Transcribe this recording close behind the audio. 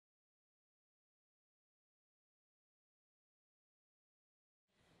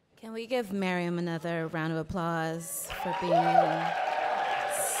Can we give Miriam another round of applause for being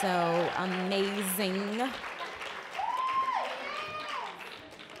so amazing?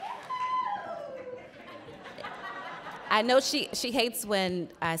 I know she hates when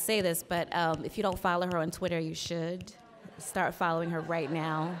I say this, but if you don't follow her on Twitter, you should. Start following her right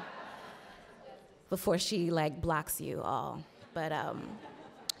now before she blocks you all. But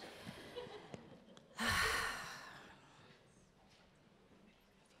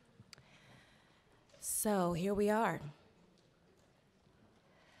so here we are.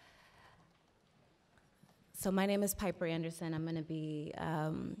 So my name is Piper Anderson. I'm going to be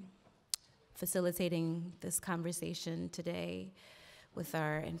facilitating this conversation today with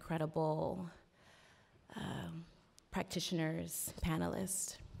our incredible practitioners,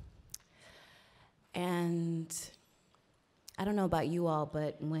 panelists. And I don't know about you all,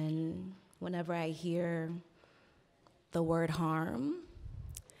 but whenever I hear the word harm,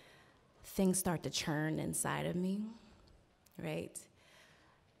 things start to churn inside of me, right?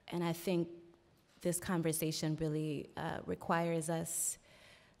 And I think this conversation really requires us,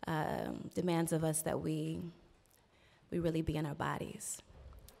 demands of us that we really be in our bodies.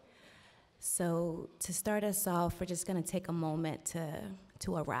 So to start us off, we're just gonna take a moment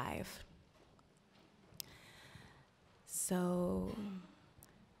to arrive. So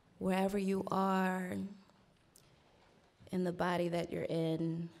wherever you are, in the body that you're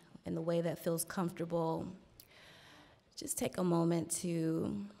in the way that feels comfortable, just take a moment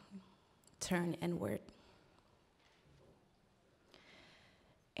to turn inward.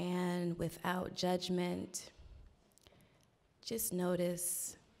 And without judgment, just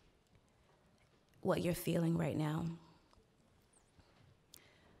notice what you're feeling right now.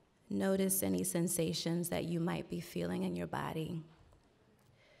 Notice any sensations that you might be feeling in your body.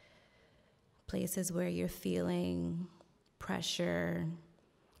 Places where you're feeling pressure,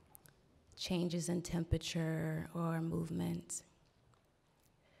 changes in temperature or movement.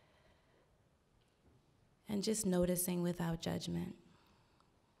 And just noticing without judgment.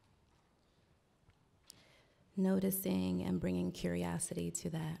 Noticing and bringing curiosity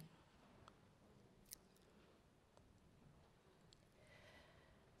to that.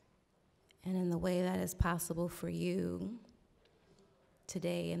 And in the way that is possible for you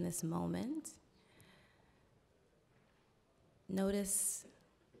today in this moment, notice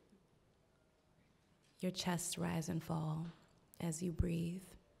your chest rise and fall as you breathe.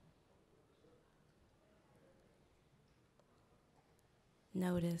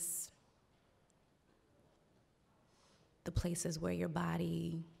 Notice the places where your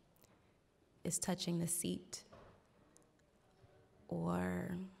body is touching the seat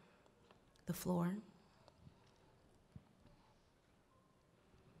or the floor.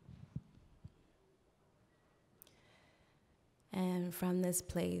 And from this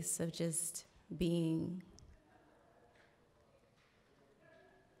place of just being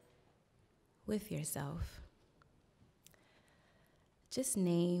with yourself, just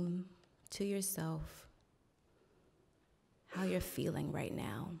name to yourself how you're feeling right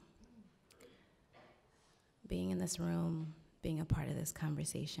now, being in this room, being a part of this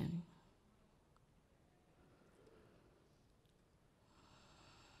conversation.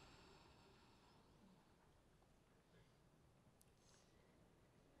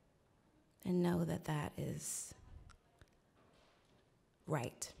 And know that that is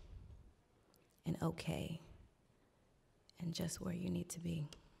right and okay and just where you need to be.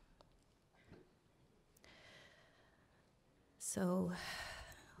 So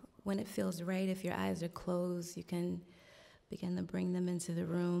when it feels right, if your eyes are closed, you can begin to bring them into the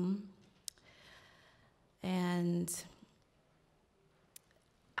room. And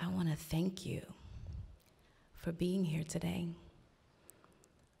I want to thank you for being here today,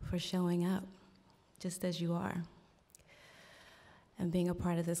 for showing up just as you are and being a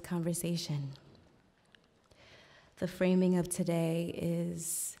part of this conversation. The framing of today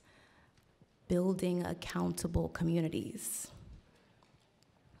is building accountable communities.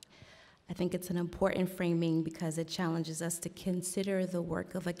 I think it's an important framing because it challenges us to consider the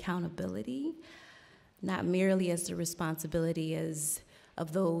work of accountability, not merely as the responsibility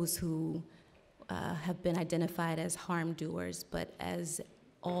of those who have been identified as harm doers, but as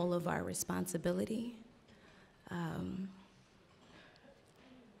all of our responsibility.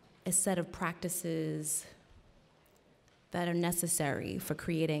 A set of practices that are necessary for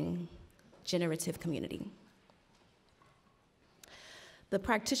creating generative community. The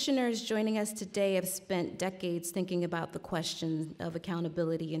practitioners joining us today have spent decades thinking about the question of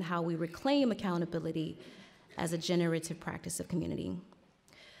accountability and how we reclaim accountability as a generative practice of community.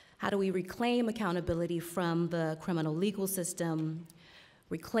 How do we reclaim accountability from the criminal legal system,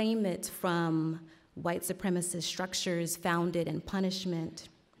 reclaim it from white supremacist structures founded in punishment.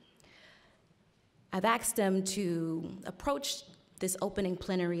 I've asked them to approach this opening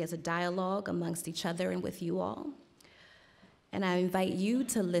plenary as a dialogue amongst each other and with you all. And I invite you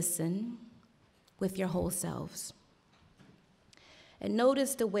to listen with your whole selves. And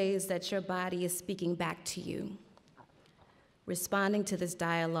notice the ways that your body is speaking back to you, responding to this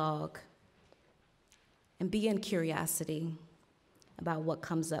dialogue, and be in curiosity about what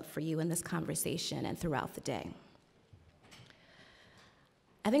comes up for you in this conversation and throughout the day.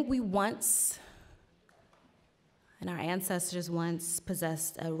 I think we once, and our ancestors once,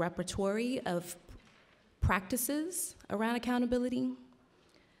 possessed a repertoire of practices around accountability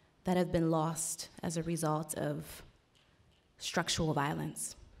that have been lost as a result of structural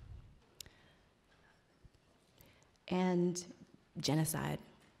violence and genocide.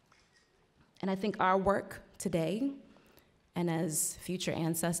 And I think our work today, and as future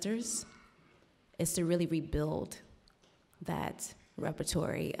ancestors, is to really rebuild that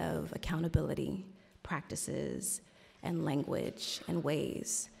repertoire of accountability practices and language and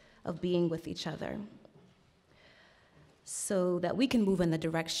ways of being with each other, so that we can move in the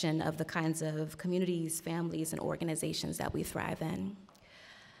direction of the kinds of communities, families, and organizations that we thrive in.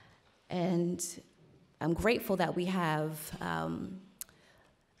 And I'm grateful that we have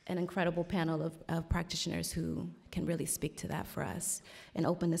an incredible panel of practitioners who can really speak to that for us and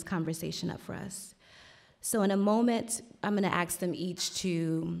open this conversation up for us. So in a moment, I'm gonna ask them each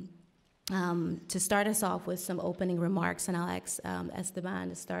to start us off with some opening remarks, and I'll ask Esteban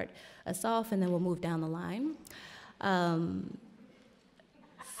to start us off, and then we'll move down the line.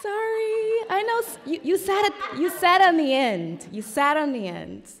 Sorry, I know you sat on the end. You sat on the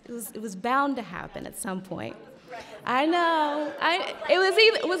end. It was bound to happen at some point. I know.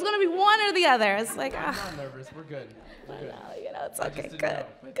 It was going to be one or the other. It's like, I'm not nervous. We're good. We're good. It's okay.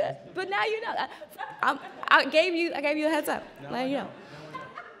 Good. But now you know. I gave you a heads up. Now you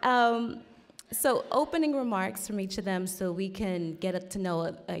know. So opening remarks from each of them, so we can get to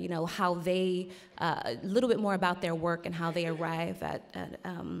know, how they, a little bit more about their work and how they arrive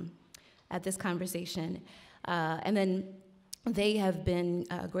at this conversation, and then they have been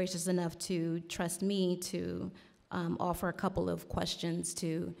gracious enough to trust me to offer a couple of questions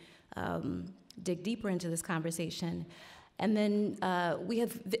to dig deeper into this conversation. And then we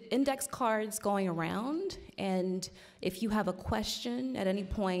have the index cards going around, and if you have a question at any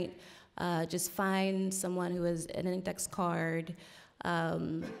point, just find someone who has an index card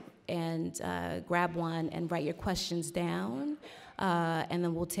and grab one and write your questions down, and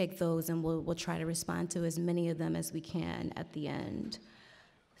then we'll take those and we'll try to respond to as many of them as we can at the end.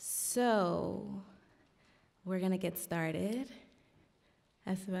 So we're gonna get started.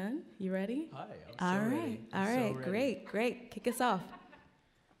 Esteban, you ready? Hi, I'm so ready. All right, great. Kick us off.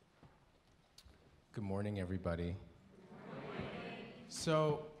 Good morning, everybody.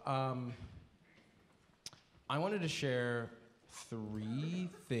 So, I wanted to share 3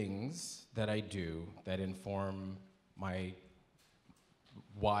 things that I do that inform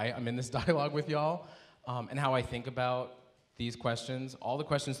why I'm in this dialogue with y'all, and how I think about these questions, all the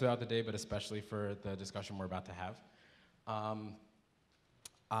questions throughout the day, but especially for the discussion we're about to have.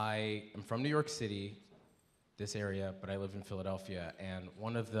 I am from New York City, this area, but I live in Philadelphia, and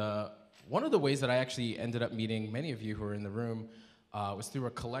one of the ways that I actually ended up meeting many of you who are in the room was through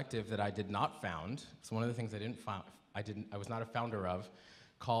a collective that I did not found. It's one of the things I was not a founder of,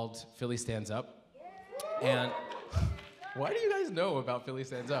 called Philly Stands Up. And why do you guys know about Philly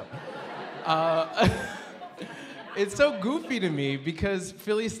Stands Up? It's so goofy to me because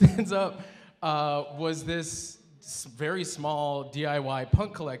Philly Stands Up was this very small DIY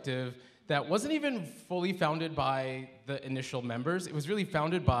punk collective that wasn't even fully founded by the initial members. It was really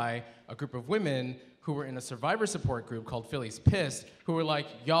founded by a group of women who were in a survivor support group called Philly's Pissed, who were like,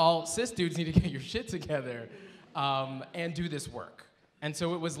 y'all cis dudes need to get your shit together and do this work. And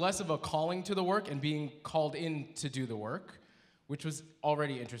so it was less of a calling to the work and being called in to do the work, which was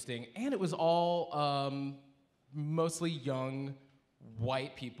already interesting. And it was all mostly young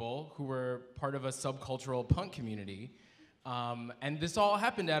white people who were part of a subcultural punk community. And this all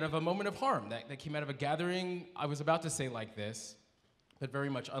happened out of a moment of harm that came out of a gathering, I was about to say like this, but very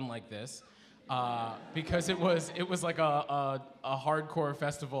much unlike this. Because it was like a hardcore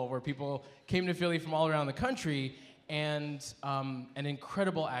festival where people came to Philly from all around the country, and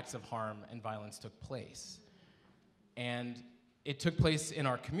incredible acts of harm and violence took place. And it took place in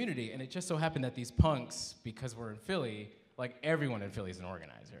our community, and it just so happened that these punks, because we're in Philly, like everyone in Philly is an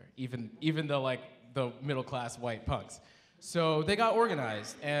organizer, even the like the middle class white punks. So they got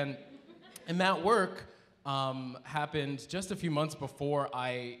organized, and that work happened just a few months before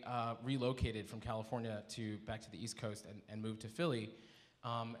I relocated from California back to the East Coast and moved to Philly.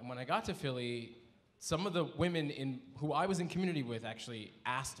 And when I got to Philly, some of the women who I was in community with actually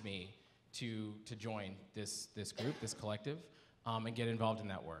asked me to join this group, this collective, and get involved in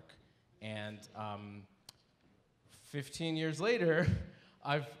that work. And 15 years later,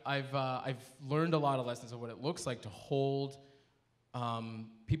 I've learned a lot of lessons of what it looks like to hold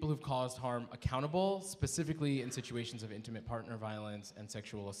people who've caused harm accountable, specifically in situations of intimate partner violence and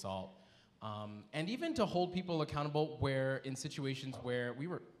sexual assault. And even to hold people accountable in situations where we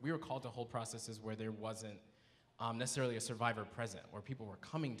were called to hold processes where there wasn't necessarily a survivor present, where people were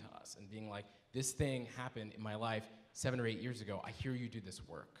coming to us and being like, this thing happened in my life 7 or 8 years ago, I hear you do this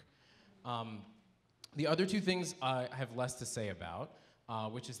work. The other two things I have less to say about,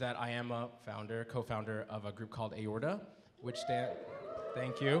 which is that I am a co-founder of a group called Aorta, which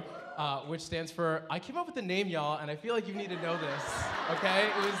stands for, I came up with the name, y'all, and I feel like you need to know this, okay?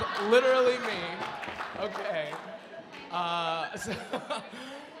 It was literally me, okay.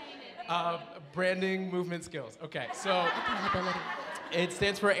 Branding, movement skills, okay. So it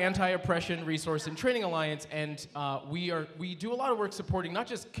stands for Anti-Oppression Resource and Training Alliance, and we do a lot of work supporting not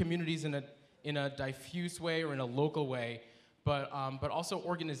just communities in a diffuse way or in a local way, but also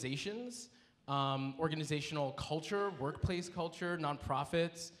organizations, organizational culture, workplace culture,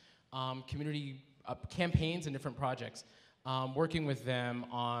 nonprofits, community campaigns and different projects, working with them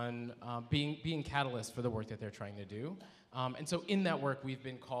on being catalysts for the work that they're trying to do. And so in that work, we've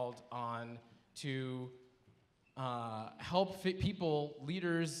been called on to help people,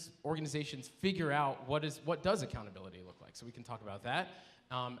 leaders, organizations figure out what does accountability look like. So we can talk about that.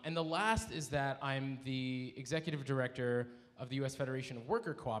 And the last is that I'm the executive director of the U.S. Federation of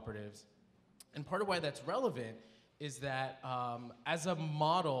Worker Cooperatives. And part of why that's relevant is that as a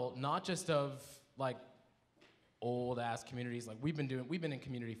model, not just of like old ass communities like we've been in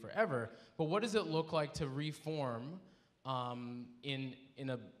community forever, but what does it look like to reform in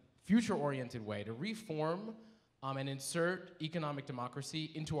a future-oriented way, to reform and insert economic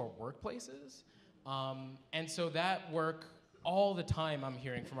democracy into our workplaces? And so that work, all the time I'm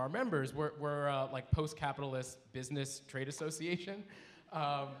hearing from our members, we're like post-capitalist business trade association.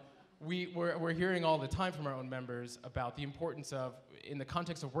 We're hearing all the time from our own members about the importance of, in the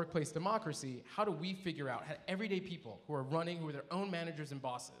context of workplace democracy, how do we figure out how everyday people who are their own managers and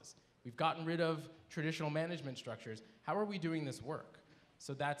bosses, we've gotten rid of traditional management structures, how are we doing this work?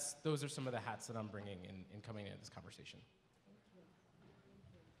 So those are some of the hats that I'm bringing in coming into this conversation.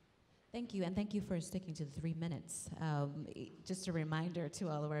 Thank you, and thank you for sticking to the 3 minutes. Just a reminder to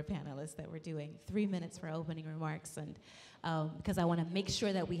all of our panelists that we're doing 3 minutes for opening remarks, and because I want to make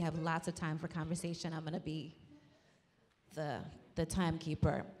sure that we have lots of time for conversation, I'm going to be the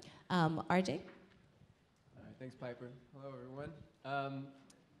timekeeper. RJ? All right, thanks, Piper. Hello, everyone.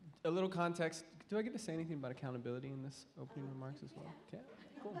 A little context. Do I get to say anything about accountability in this opening remarks as well? Okay,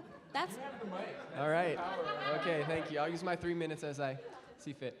 cool. That's All right. Okay, thank you. I'll use my 3 minutes as I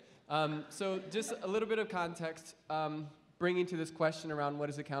see fit. So just a little bit of context, bringing to this question around what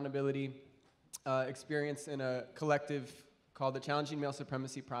is accountability, experience in a collective called the Challenging Male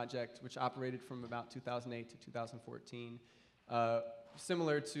Supremacy Project, which operated from about 2008 to 2014.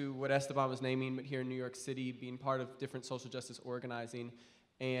 Similar to what Esteban was naming, but here in New York City, being part of different social justice organizing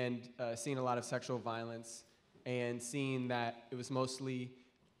and seeing a lot of sexual violence and seeing that it was mostly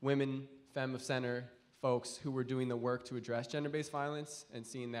women, femme of center folks who were doing the work to address gender-based violence, and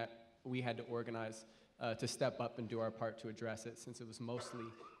seeing that we had to organize to step up and do our part to address it, since it was mostly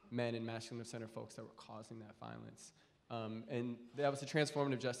men and masculine of center folks that were causing that violence. And that was a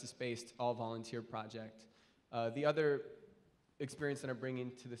transformative justice-based all-volunteer project. The other experience that I'm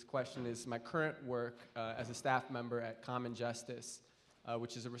bringing to this question is my current work as a staff member at Common Justice,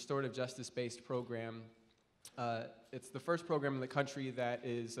 which is a restorative justice-based program. It's the first program in the country that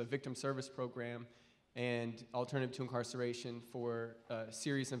is a victim service program and alternative to incarceration for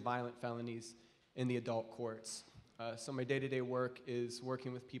serious and violent felonies in the adult courts. So my day-to-day work is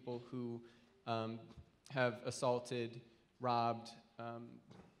working with people who have assaulted, robbed,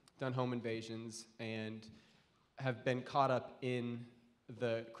 done home invasions, and have been caught up in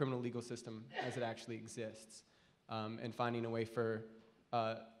the criminal legal system as it actually exists, and finding a way for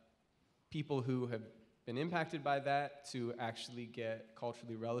people who have been impacted by that to actually get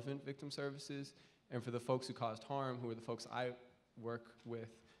culturally relevant victim services, and for the folks who caused harm, who are the folks I work with,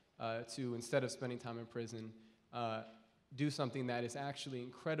 to, instead of spending time in prison, do something that is actually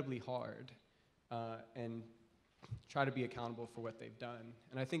incredibly hard and try to be accountable for what they've done.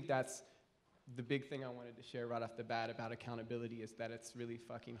 And I think that's the big thing I wanted to share right off the bat about accountability, is that it's really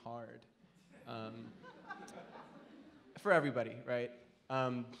fucking hard. for everybody, right?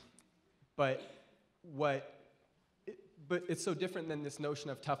 But it's so different than this notion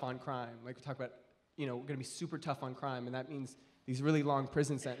of tough on crime. Like we talk about, we're going to be super tough on crime, and that means these really long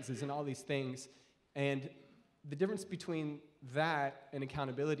prison sentences and all these things. And the difference between that and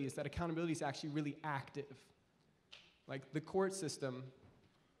accountability is that accountability is actually really active. Like the court system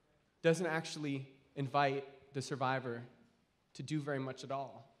doesn't actually invite the survivor to do very much at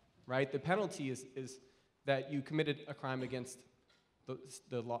all, right? The penalty is that you committed a crime against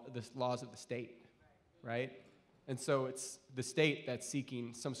the laws of the state, right? And so it's the state that's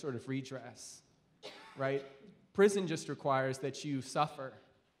seeking some sort of redress, right? Prison just requires that you suffer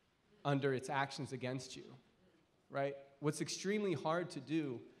under its actions against you, right? What's extremely hard to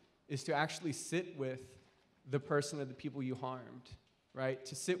do is to actually sit with the person or the people you harmed, right?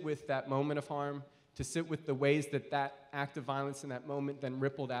 To sit with that moment of harm, to sit with the ways that that act of violence in that moment then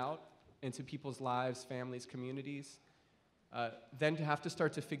rippled out into people's lives, families, communities. Then to have to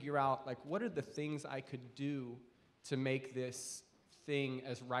start to figure out, like, what are the things I could do to make this thing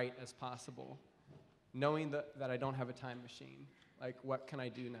as right as possible? Knowing that I don't have a time machine. Like, what can I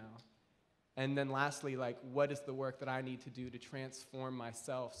do now? And then lastly, like, what is the work that I need to do to transform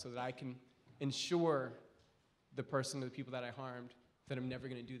myself so that I can ensure the person or the people that I harmed that I'm never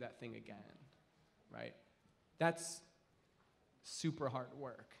going to do that thing again, right? That's super hard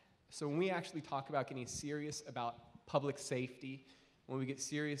work. So when we actually talk about getting serious about public safety, when we get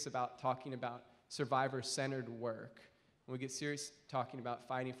serious about talking about survivor-centered work, when we get serious talking about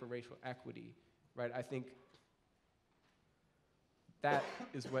fighting for racial equity, right, I think that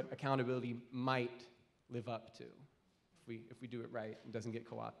is what accountability might live up to if we do it right and doesn't get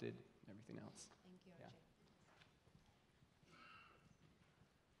co-opted and everything else. Thank you, Yeah.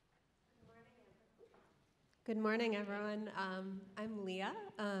 Good morning, everyone. I'm Leah,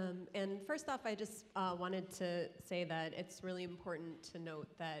 and first off, I just wanted to say that it's really important to note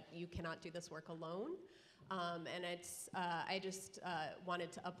that you cannot do this work alone, and I just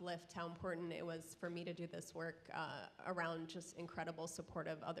wanted to uplift how important it was for me to do this work around just incredible support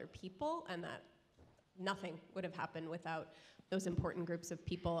of other people, and that nothing would have happened without those important groups of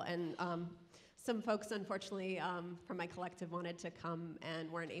people. And some folks, unfortunately, from my collective wanted to come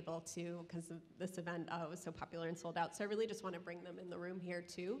and weren't able to because this event was so popular and sold out. So I really just want to bring them in the room here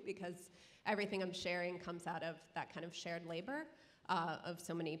too, because everything I'm sharing comes out of that kind of shared labor of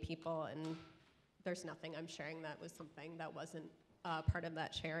so many people, and there's nothing I'm sharing that was something that wasn't part of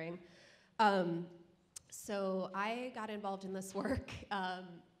that sharing. So I got involved in this work,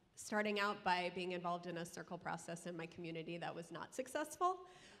 starting out by being involved in a circle process in my community that was not successful.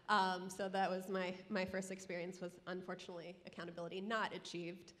 So that was my first experience, was unfortunately accountability not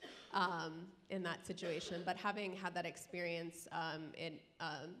achieved in that situation. But having had that experience, it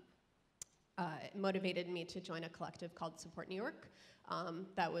motivated me to join a collective called Support New York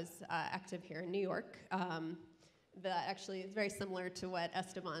that was active here in New York. That actually is very similar to what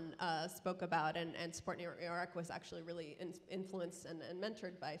Esteban spoke about, and Support New York was actually really influenced and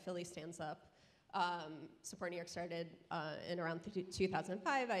mentored by Philly Stands Up. Support New York started in around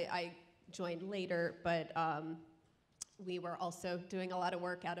 2005. I joined later, but we were also doing a lot of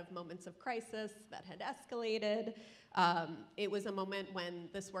work out of moments of crisis that had escalated. It was a moment when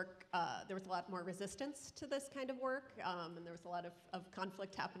this work, there was a lot more resistance to this kind of work, and there was a lot of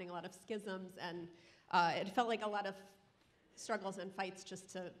conflict happening, a lot of schisms, and it felt like a lot of struggles and fights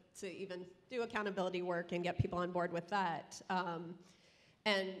just to even do accountability work and get people on board with that.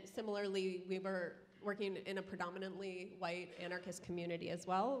 And similarly, we were working in a predominantly white anarchist community as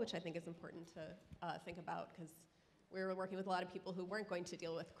well, which I think is important to think about, because we were working with a lot of people who weren't going to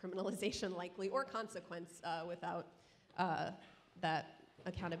deal with criminalization likely or consequence without that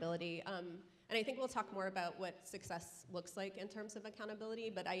accountability. And I think we'll talk more about what success looks like in terms of accountability,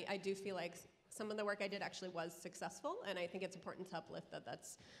 but I do feel like some of the work I did actually was successful, and I think it's important to uplift that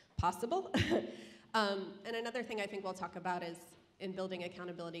that's possible. And another thing I think we'll talk about is in building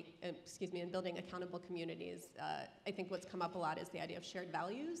accountability, in building accountable communities, I think what's come up a lot is the idea of shared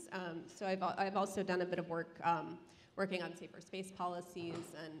values. So I've also done a bit of work working on safer space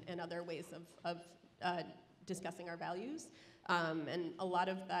policies and other ways of discussing our values. And a lot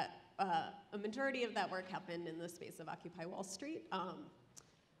of that, a majority of that work happened in the space of Occupy Wall Street.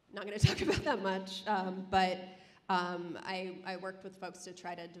 Not going to talk about that much, but I worked with folks to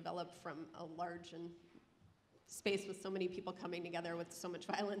try to develop from a large and space with so many people coming together with so much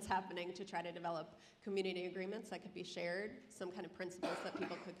violence happening to try to develop community agreements that could be shared, some kind of principles that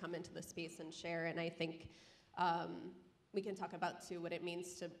people could come into the space and share. And I think we can talk about too what it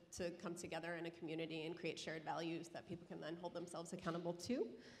means to come together in a community and create shared values that people can then hold themselves accountable to.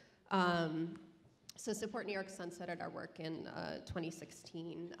 So Support New York sunsetted our work in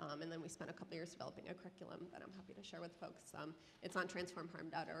 2016, and then we spent a couple years developing a curriculum that I'm happy to share with folks. It's on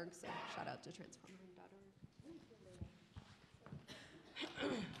transformharm.org, so shout out to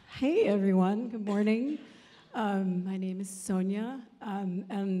transformharm.org. Hey everyone, good morning. My name is Sonya,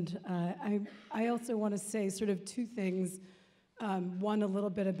 and I also want to say sort of two things. One, a little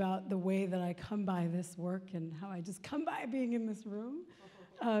bit about the way that I come by this work and how I just come by being in this room.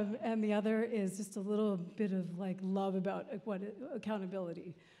 And the other is just a little bit of like love about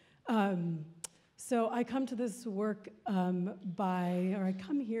accountability. So I come to this work I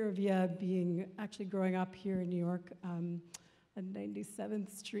come here via actually growing up here in New York on 97th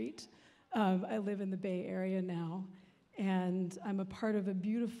Street. I live in the Bay Area now, and I'm a part of a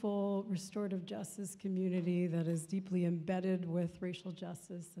beautiful restorative justice community that is deeply embedded with racial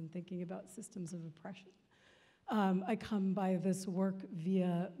justice and thinking about systems of oppression. I come by this work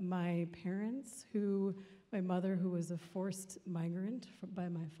via my parents, my mother, who was a forced migrant by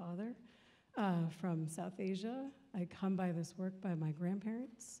my father from South Asia. I come by this work by my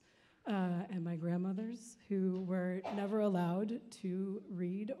grandparents and my grandmothers, who were never allowed to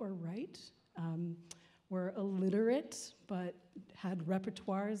read or write, were illiterate, but had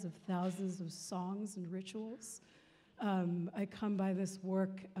repertoires of thousands of songs and rituals. I come by this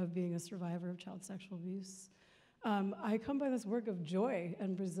work of being a survivor of child sexual abuse. I come by this work of joy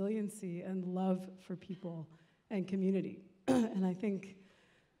and resiliency and love for people and community. And I think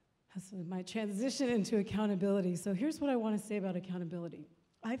that's my transition into accountability. So here's what I want to say about accountability.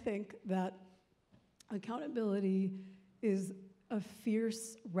 I think that accountability is a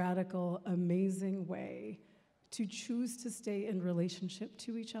fierce, radical, amazing way to choose to stay in relationship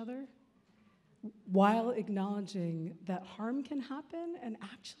to each other while acknowledging that harm can happen and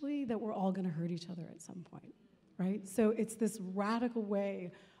actually that we're all going to hurt each other at some point. Right? So it's this radical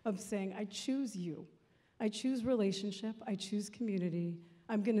way of saying, I choose you. I choose relationship. I choose community.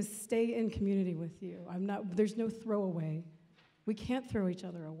 I'm going to stay in community with you. There's no throwaway. We can't throw each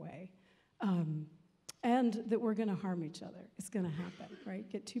other away. And that we're going to harm each other. It's going to happen, right?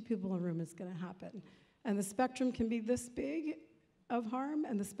 Get two people in a room, it's going to happen. And the spectrum can be this big of harm,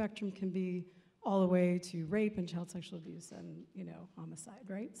 and the spectrum can be all the way to rape and child sexual abuse and, homicide,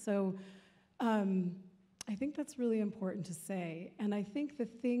 right? So, I think that's really important to say, and I think the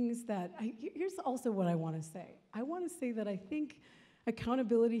things here's also what I want to say. I want to say that I think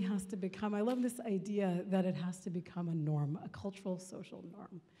accountability has to become, I love this idea that it has to become a norm, a cultural, social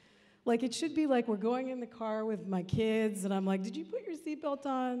norm. Like it should be like we're going in the car with my kids, and I'm like, did you put your seatbelt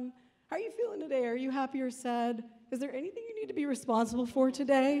on? How are you feeling today? Are you happy or sad? Is there anything you need to be responsible for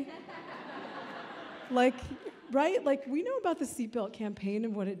today? Right? Like we know about the seatbelt campaign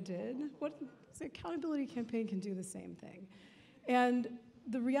and what it did. The accountability campaign can do the same thing. And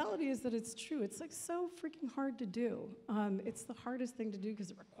the reality is that it's true. It's like so freaking hard to do. It's the hardest thing to do because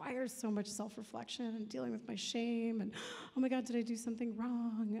it requires so much self-reflection and dealing with my shame and, oh my God, did I do something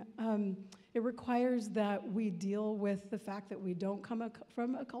wrong? It requires that we deal with the fact that we don't come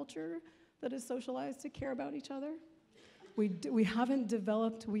from a culture that is socialized to care about each other. We haven't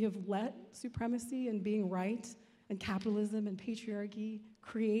developed, we have let supremacy and being right and capitalism and patriarchy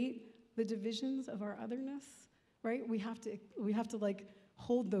create the divisions of our otherness, right? We have to like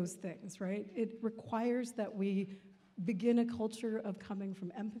hold those things, right? It requires that we begin a culture of coming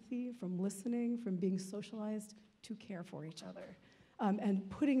from empathy, from listening, from being socialized to care for each other, and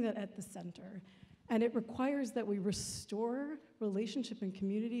putting that at the center. And it requires that we restore relationship and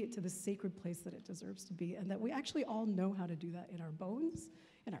community to the sacred place that it deserves to be, and that we actually all know how to do that in our bones,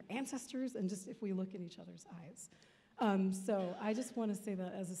 in our ancestors, and just if we look in each other's eyes. So I just want to say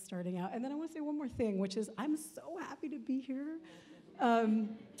that as a starting out. And then I want to say one more thing, which is I'm so happy to be here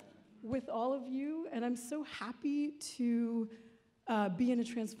with all of you, and I'm so happy to be in a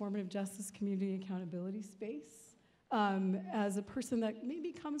transformative justice community accountability space. As a person that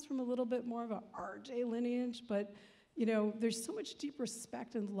maybe comes from a little bit more of a RJ lineage, but there's so much deep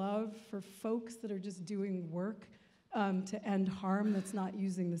respect and love for folks that are just doing work to end harm that's not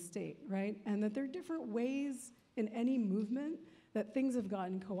using the state, right? And that there are different ways in any movement that things have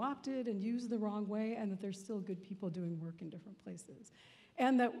gotten co-opted and used the wrong way, and that there's still good people doing work in different places.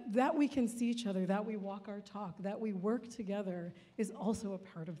 And that we can see each other, that we walk our talk, that we work together is also a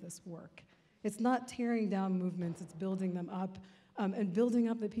part of this work. It's not tearing down movements, it's building them up, and building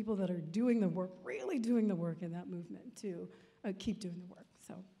up the people that are doing the work, really doing the work in that movement to keep doing the work.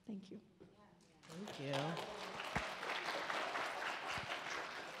 So thank you. Thank you.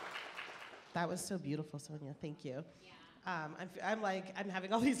 That was so beautiful, Sonya. Thank you. Yeah. I'm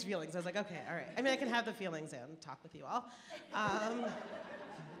having all these feelings. I was like, okay, all right. I mean, I can have the feelings and talk with you all.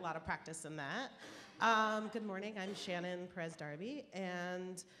 A lot of practice in that. Good morning, I'm Shannon Perez-Darby,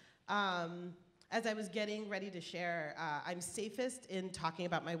 and as I was getting ready to share, I'm safest in talking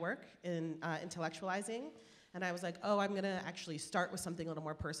about my work, in intellectualizing, and I was like, oh, I'm gonna actually start with something a little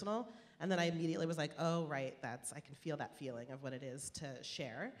more personal, and then I immediately was like, oh, right, I can feel that feeling of what it is to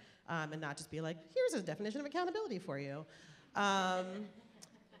share, and not just be like, here's a definition of accountability for you.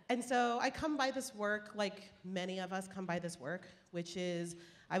 And so I come by this work, like many of us come by this work, which is,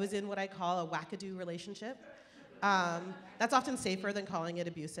 I was in what I call a wackadoo relationship. That's often safer than calling it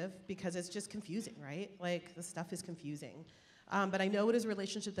abusive because it's just confusing, right? Like, the stuff is confusing. But I know it is a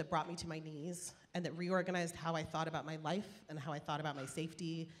relationship that brought me to my knees and that reorganized how I thought about my life and how I thought about my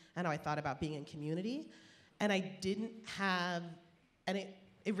safety and how I thought about being in community. And I didn't have, and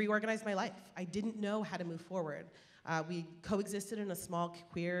it reorganized my life. I didn't know how to move forward. We coexisted in a small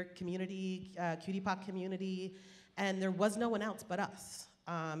queer community, cutie pop community, and there was no one else but us.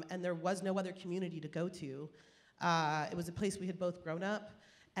 And there was no other community to go to. It was a place we had both grown up,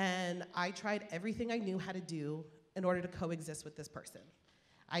 and I tried everything I knew how to do in order to coexist with this person.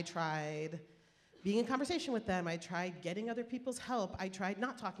 I tried being in conversation with them. I tried getting other people's help. I tried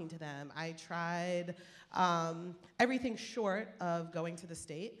not talking to them. I tried everything short of going to the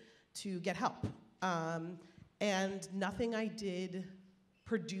state to get help. And nothing I did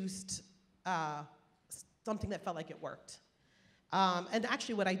produced something that felt like it worked. And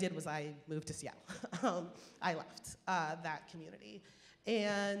actually what I did was I moved to Seattle. I left that community.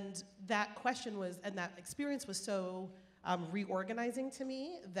 And that question was, and that experience was so reorganizing to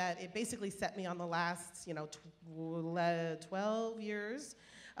me that it basically set me on the last 12 years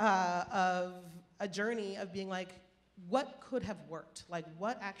of a journey of being like, what could have worked? Like,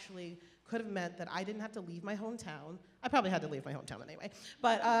 what actually could have meant that I didn't have to leave my hometown. I probably had to leave my hometown anyway.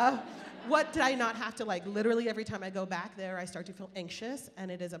 But what did I not have to, like, literally every time I go back there, I start to feel anxious, and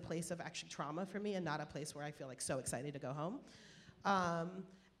it is a place of actually trauma for me and not a place where I feel like so excited to go home.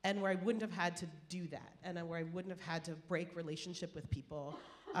 And where I wouldn't have had to do that, and where I wouldn't have had to break relationship with people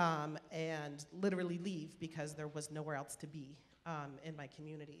and literally leave because there was nowhere else to be in my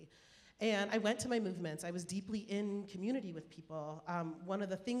community. And I went to my movements. I was deeply in community with people. One of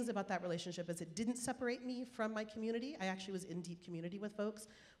the things about that relationship is it didn't separate me from my community. I actually was in deep community with folks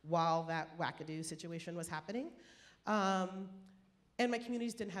while that wackadoo situation was happening. And my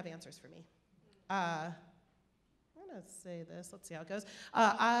communities didn't have answers for me. I'm gonna say this, let's see how it goes.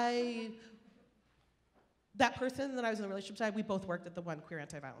 That person that I was in a relationship with, we both worked at the one queer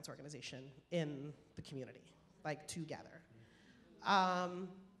anti-violence organization in the community, like together.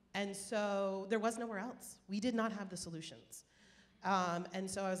 And so there was nowhere else. We did not have the solutions. And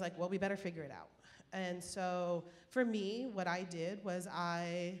so I was like, well, we better figure it out. And so for me, what I did was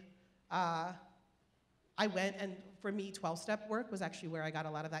I went, and for me, 12-step work was actually where I got a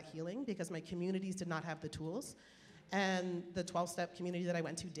lot of that healing because my communities did not have the tools. And the 12-step community that I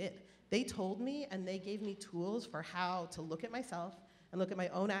went to did. They told me and they gave me tools for how to look at myself and look at my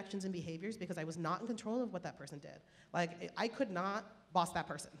own actions and behaviors because I was not in control of what that person did. Like, I could not boss that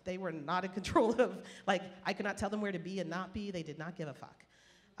person. They were not in control of, like, I could not tell them where to be and not be. They did not give a fuck.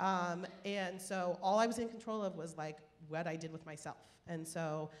 And so all I was in control of was, like, what I did with myself. And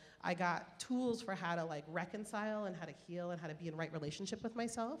so I got tools for how to, like, reconcile and how to heal and how to be in right relationship with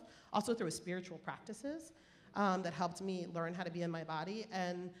myself, also through spiritual practices that helped me learn how to be in my body.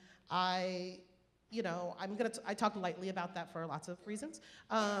 And I talk lightly about that for lots of reasons.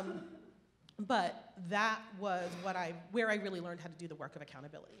 But that was where I really learned how to do the work of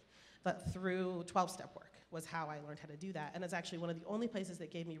accountability. But through 12-step work was how I learned how to do that. And it's actually one of the only places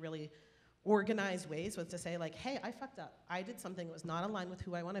that gave me really organized ways was to say, like, hey, I fucked up. I did something that was not aligned with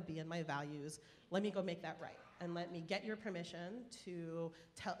who I want to be and my values. Let me go make that right. And let me get your permission to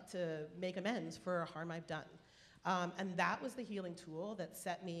make amends for harm I've done. And that was the healing tool that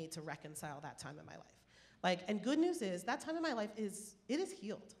set me to reconcile that time in my life. Like, and good news is that time in my life is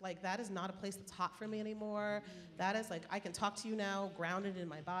healed. Like, that is not a place that's hot for me anymore. That is like, I can talk to you now, grounded in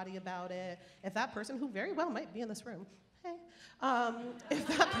my body about it. If that person, who very well might be in this room, hey, if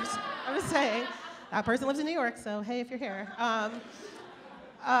that person, I was saying, that person lives in New York, so hey, if you're here.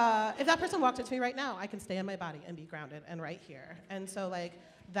 If that person walked up to me right now, I can stay in my body and be grounded and right here. And so, like,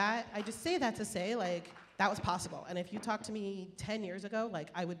 that, I just say that to say, like, that was possible. And if you talked to me 10 years ago, like,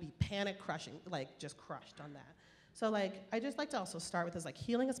 I would be panic crushing, like, just crushed on that. So, like, I just like to also start with this, like,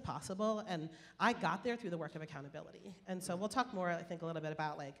 healing is possible, and I got there through the work of accountability. And so we'll talk more, I think, a little bit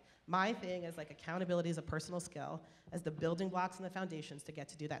about, like, my thing is, like, accountability is a personal skill as the building blocks and the foundations to get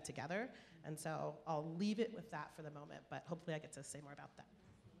to do that together. And so I'll leave it with that for the moment, but hopefully I get to say more about that.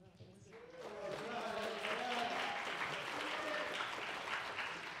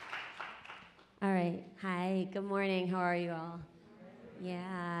 All right. Hi. Good morning. How are you all?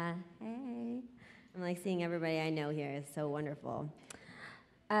 Yeah. Hey. I'm like seeing everybody I know here. It's so wonderful.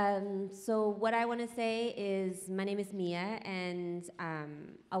 So what I want to say is my name is Mia, and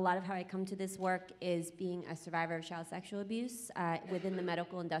a lot of how I come to this work is being a survivor of child sexual abuse within the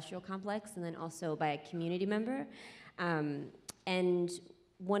medical industrial complex, and then also by a community member. And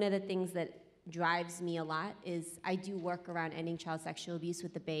one of the things that drives me a lot is I do work around ending child sexual abuse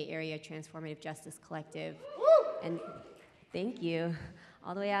with the Bay Area Transformative Justice Collective. And thank you.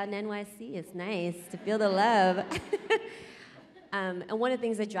 All the way out in NYC, it's nice to feel the love. And one of the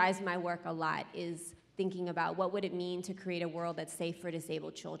things that drives my work a lot is thinking about what would it mean to create a world that's safe for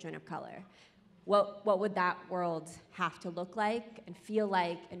disabled children of color? What would that world have to look like and feel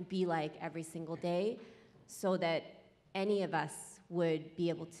like and be like every single day so that any of us would be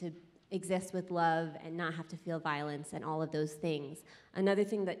able to exist with love and not have to feel violence and all of those things. Another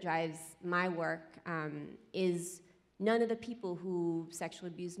thing that drives my work is none of the people who sexually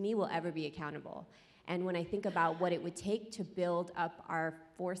abuse me will ever be accountable. And when I think about what it would take to build up our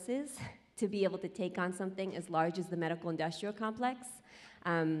forces to be able to take on something as large as the medical industrial complex,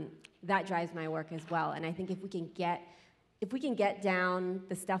 that drives my work as well. And I think if we can get down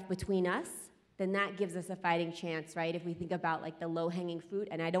the stuff between us, then that gives us a fighting chance, right? If we think about like the low-hanging fruit,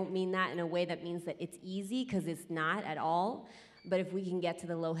 and I don't mean that in a way that means that it's easy, because it's not at all, but if we can get to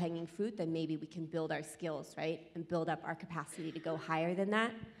the low-hanging fruit, then maybe we can build our skills, right? And build up our capacity to go higher than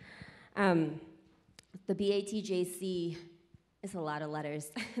that. The BATJC, it's a lot of letters.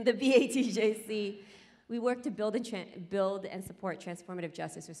 The BATJC, we work to build and support transformative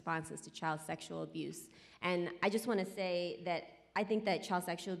justice responses to child sexual abuse. And I just want to say that I think that child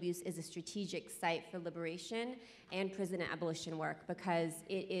sexual abuse is a strategic site for liberation and prison abolition work, because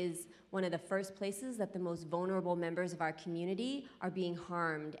it is one of the first places that the most vulnerable members of our community are being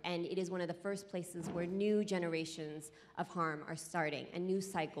harmed, and it is one of the first places where new generations of harm are starting and new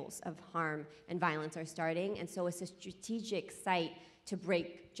cycles of harm and violence are starting, and so it's a strategic site to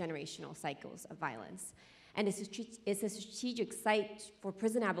break generational cycles of violence. And it's a strategic site for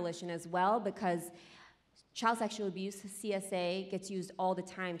prison abolition as well, because child sexual abuse, CSA, gets used all the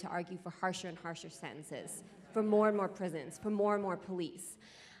time to argue for harsher and harsher sentences, for more and more prisons, for more and more police.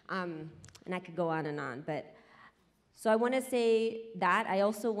 And I could go on and on, but so I want to say that. I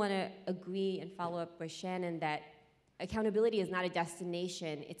also want to agree and follow up with Shannon that accountability is not a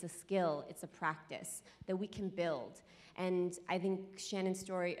destination, it's a skill, it's a practice that we can build. And I think Shannon's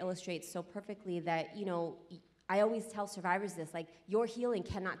story illustrates so perfectly that, you know, I always tell survivors this, like, your healing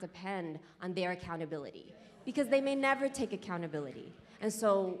cannot depend on their accountability, because they may never take accountability. And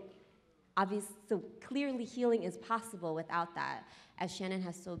so, so clearly healing is possible without that, as Shannon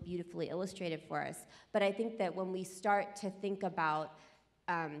has so beautifully illustrated for us. But I think that when we start to think about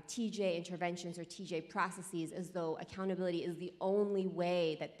TJ interventions or TJ processes as though accountability is the only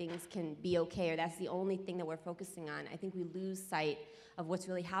way that things can be okay, or that's the only thing that we're focusing on, I think we lose sight of what's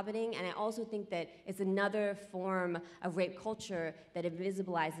really happening. And I also think that it's another form of rape culture that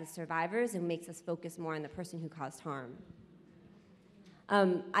invisibilizes survivors and makes us focus more on the person who caused harm.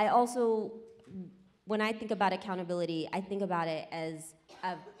 I also, when I think about accountability, I think about it as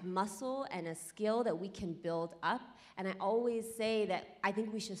a muscle and a skill that we can build up. And I always say that I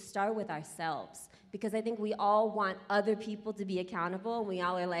think we should start with ourselves, because I think we all want other people to be accountable, and we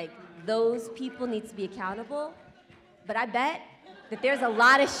all are like, those people need to be accountable. But I bet that there's a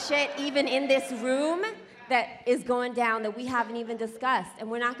lot of shit even in this room that is going down that we haven't even discussed,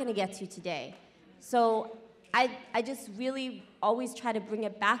 and we're not gonna get to today. So I just really always try to bring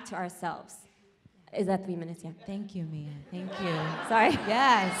it back to ourselves. Is that 3 minutes? Yeah. Thank you, Mia. Thank you. Sorry.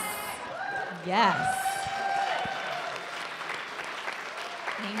 Yes. Yes.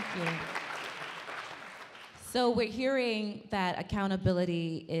 Thank you. So we're hearing that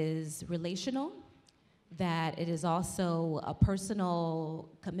accountability is relational, that it is also a personal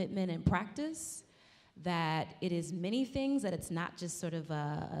commitment and practice, that it is many things, that it's not just sort of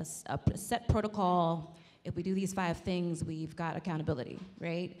a set protocol. If we do these 5 things, we've got accountability,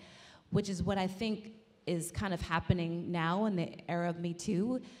 right? Which is what I think is kind of happening now in the era of Me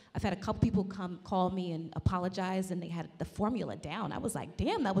Too. I've had a couple people call me and apologize, and they had the formula down. I was like,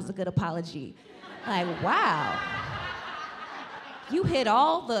 damn, that was a good apology. Like, wow. You hit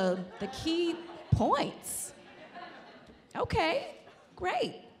all the key points. Okay,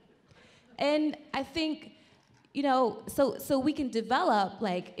 great. And I think, you know, so we can develop,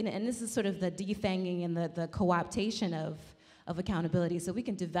 like, and this is sort of the defanging and the co-optation of accountability. So we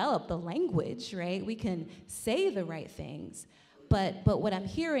can develop the language, right? We can say the right things. But what I'm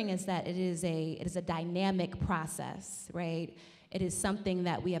hearing is that it is a dynamic process, right? It is something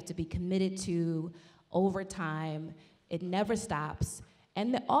that we have to be committed to over time. It never stops.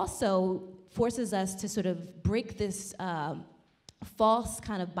 And it also forces us to sort of break this false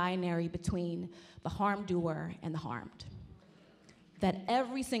kind of binary between the harm doer and the harmed. That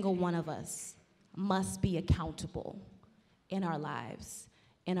every single one of us must be accountable in our lives,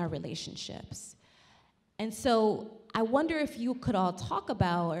 in our relationships. And so I wonder if you could all talk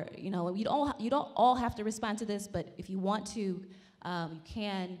about, or, you don't all have to respond to this, but if you want to, you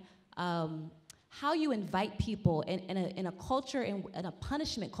can, how you invite people in a culture, in a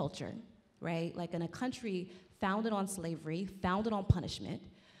punishment culture, right? Like in a country founded on slavery, founded on punishment,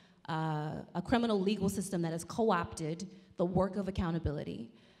 a criminal legal system that has co-opted the work of accountability.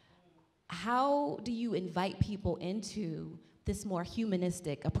 How do you invite people into this more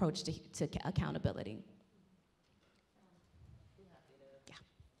humanistic approach to accountability?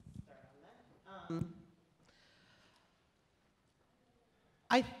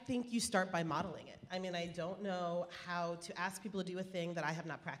 I think you start by modeling it. I mean, I don't know how to ask people to do a thing that I have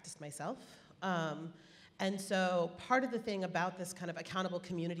not practiced myself. And so part of the thing about this kind of accountable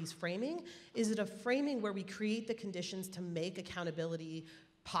communities framing is it a framing where we create the conditions to make accountability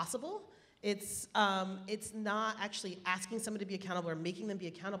possible. It's not actually asking somebody to be accountable or making them be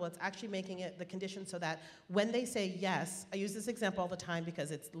accountable. It's actually making it the condition so that when they say yes, I use this example all the time because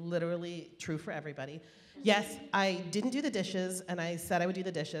it's literally true for everybody. Yes, I didn't do the dishes, and I said I would do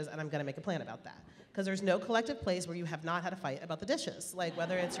the dishes, and I'm gonna make a plan about that. Because there's no collective place where you have not had a fight about the dishes. Like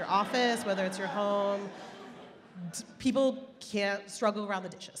whether it's your office, whether it's your home, people can't struggle around the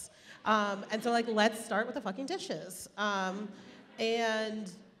dishes. And so like, let's start with the fucking dishes.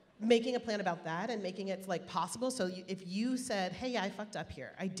 And making a plan about that and making it like possible. So if you said, hey, I fucked up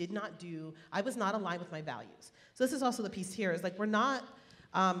here. I was not aligned with my values. So this is also the piece here is like, we're not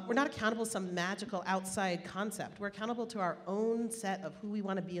accountable to some magical outside concept. We're accountable to our own set of who we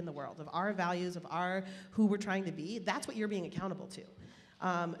want to be in the world, of our values, of who we're trying to be. That's what you're being accountable to.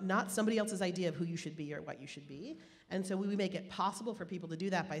 Not somebody else's idea of who you should be or what you should be. And so we make it possible for people to do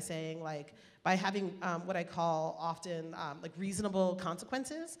that by saying, like, by having what I call often like reasonable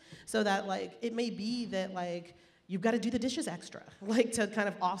consequences, so that like it may be that like you've got to do the dishes extra, like to kind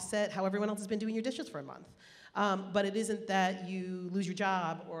of offset how everyone else has been doing your dishes for a month. But it isn't that you lose your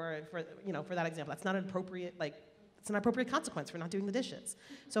job, or for that example, that's not an appropriate it's an appropriate consequence for not doing the dishes.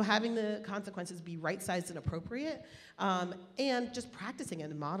 So having the consequences be right-sized and appropriate, and just practicing it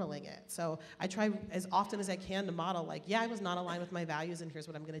and modeling it. So I try as often as I can to model, like, yeah, I was not aligned with my values, and here's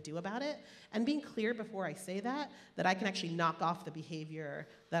what I'm gonna do about it. And being clear before I say that I can actually knock off the behavior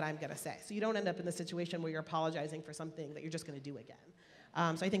that I'm gonna say. So you don't end up in the situation where you're apologizing for something that you're just gonna do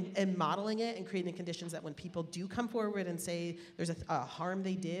again. So I think in modeling it and creating the conditions that when people do come forward and say there's a harm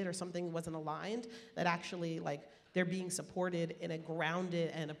they did or something wasn't aligned, that actually like they're being supported in a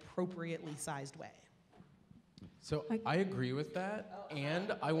grounded and appropriately sized way. So I agree with that,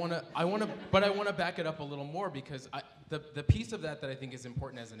 and I wanna back it up a little more because the piece of that I think is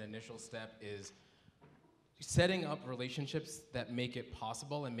important as an initial step is setting up relationships that make it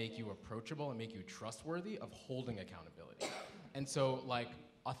possible and make you approachable and make you trustworthy of holding accountability. And so like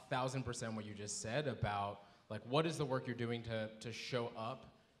 1000% what you just said about like what is the work you're doing to show up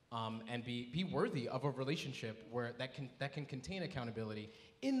and be worthy of a relationship where that can contain accountability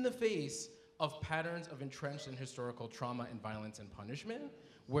in the face of patterns of entrenched and historical trauma and violence and punishment,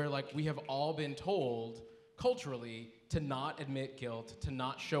 where like we have all been told culturally to not admit guilt, to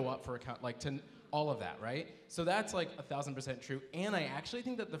not show up for account, like to all of that, right? So that's like 1000% true. And I actually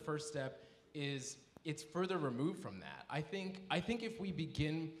think that the first step is it's further removed from that. I think if we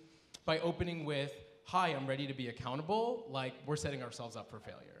begin by opening with, hi, I'm ready to be accountable, like we're setting ourselves up for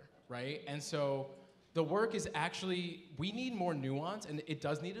failure, right? And so the work is actually, we need more nuance, and it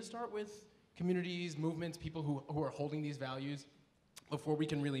does need to start with communities, movements, people who are holding these values before we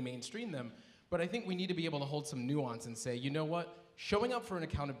can really mainstream them. But I think we need to be able to hold some nuance and say, you know what? Showing up for an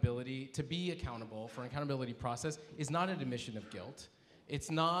accountability, to be accountable for an accountability process is not an admission of guilt. It's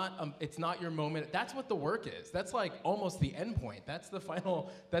not your moment. That's what the work is. That's like almost the end point. That's the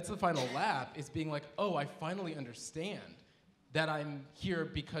final lap, is being like, oh, I finally understand that I'm here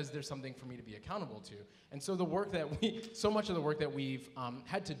because there's something for me to be accountable to. And so so much of the work that we've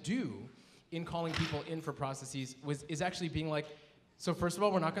had to do in calling people in for processes is actually being like, so first of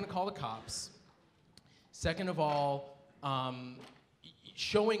all, we're not gonna call the cops. Second of all,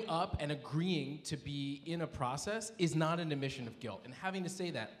 showing up and agreeing to be in a process is not an admission of guilt. And having to say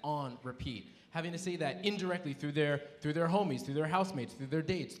that on repeat, having to say that indirectly through their homies, through their housemates, through their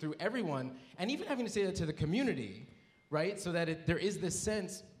dates, through everyone, and even having to say that to the community, right? So that there is this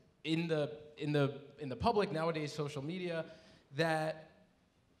sense in the public nowadays, social media, that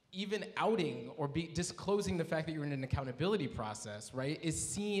even outing or disclosing the fact that you're in an accountability process, right, is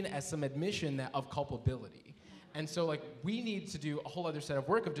seen as some admission of culpability. And so like we need to do a whole other set of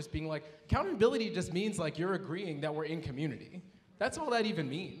work of just being like, accountability just means like you're agreeing that we're in community. That's all that even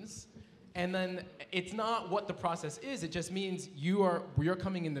means. And then it's not what the process is, it just means you're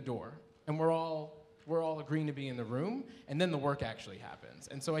coming in the door and we're all agreeing to be in the room, and then the work actually happens.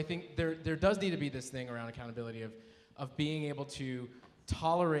 And so I think there does need to be this thing around accountability of being able to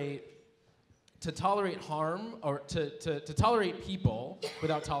tolerate harm, or to tolerate people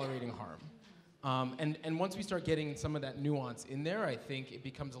without tolerating harm. And once we start getting some of that nuance in there, I think it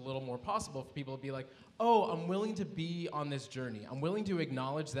becomes a little more possible for people to be like, oh, I'm willing to be on this journey. I'm willing to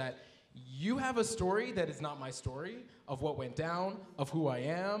acknowledge that you have a story that is not my story, of what went down, of who I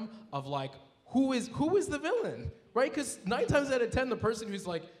am, of like, who is the villain, right? Because 9 times out of 10, the person who's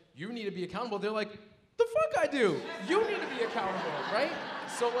like, you need to be accountable, they're like, the fuck I do? You need to be accountable, right?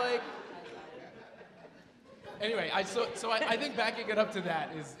 So like, anyway, I think backing it up to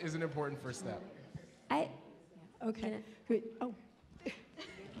that is an important first step. Okay. Oh,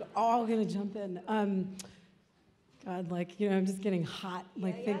 we're all gonna jump in. God, like, you know, I'm just getting hot,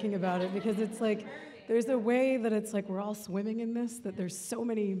 like thinking about it, because it's like, there's a way that it's like we're all swimming in this, that there's so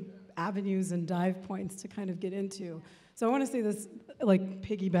many avenues and dive points to kind of get into. So I want to say this, like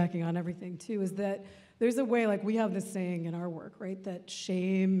piggybacking on everything too, is that there's a way, like we have this saying in our work, right, that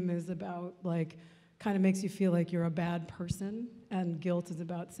shame is about like, kind of makes you feel like you're a bad person, and guilt is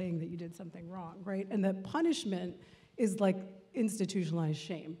about saying that you did something wrong, right? And that punishment is like institutionalized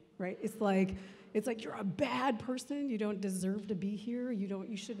shame, right? It's like you're a bad person, you don't deserve to be here,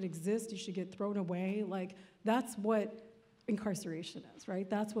 you shouldn't exist, you should get thrown away. Like that's what incarceration is, right?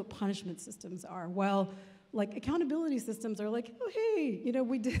 That's what punishment systems are. Well, like accountability systems are like, oh hey, you know,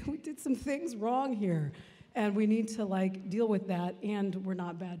 we did some things wrong here, and we need to like deal with that, and we're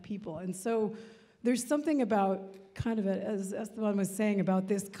not bad people. And so there's something about kind of, as Esteban was saying, about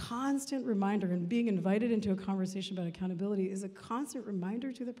this constant reminder, and being invited into a conversation about accountability is a constant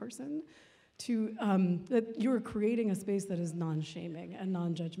reminder to the person to that you're creating a space that is non-shaming and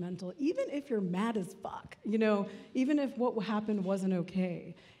non-judgmental, even if you're mad as fuck, you know, even if what happened wasn't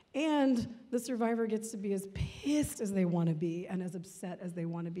okay. And the survivor gets to be as pissed as they want to be and as upset as they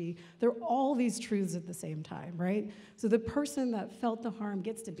want to be. They're all these truths at the same time, right? So the person that felt the harm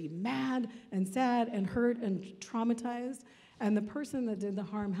gets to be mad and sad and hurt and traumatized, and the person that did the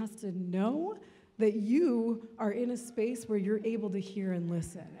harm has to know that you are in a space where you're able to hear and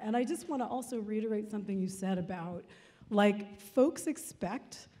listen. And I just want to also reiterate something you said about, like, folks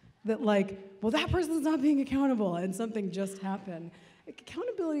expect that, like, well, that person's not being accountable and something just happened.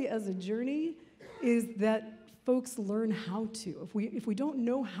 Accountability as a journey is that folks learn how to. If we don't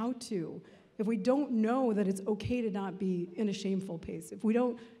know how to, if we don't know that it's okay to not be in a shameful pace, if we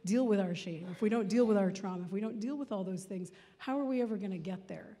don't deal with our shame, if we don't deal with our trauma, if we don't deal with all those things, how are we ever going to get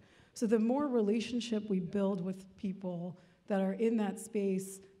there? So the more relationship we build with people that are in that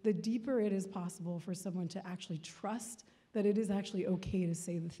space, the deeper it is possible for someone to actually trust that it is actually okay to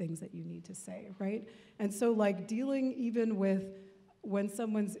say the things that you need to say, right? And so like dealing even with when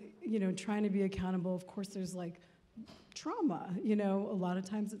someone's, you know, trying to be accountable, of course there's like trauma, you know, a lot of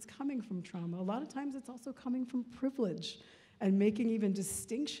times it's coming from trauma. A lot of times it's also coming from privilege, and making even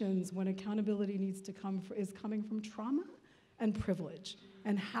distinctions when accountability is coming from trauma and privilege.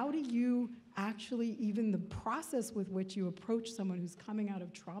 And how do you actually, even the process with which you approach someone who's coming out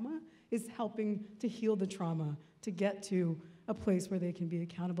of trauma is helping to heal the trauma, to get to a place where they can be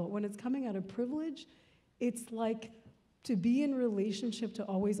accountable. When it's coming out of privilege, it's like to be in relationship to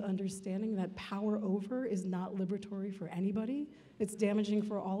always understanding that power over is not liberatory for anybody. It's damaging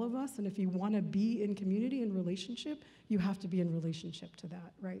for all of us, and if you want to be in community and relationship, you have to be in relationship to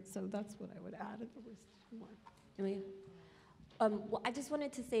that, right? So that's what I would add if there was more. Well, I just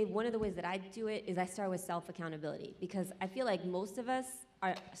wanted to say one of the ways that I do it is I start with self-accountability, because I feel like most of us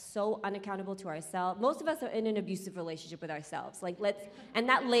are so unaccountable to ourselves. Most of us are in an abusive relationship with ourselves. And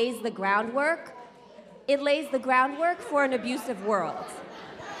that lays the groundwork. It lays the groundwork for an abusive world.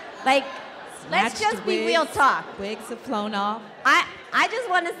 Like, let's just be real talk. Wigs have flown off. I just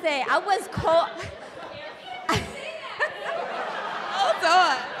want to say, I was cold. Hold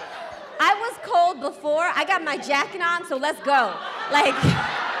on. I was cold before. I got my jacket on, so let's go. Like,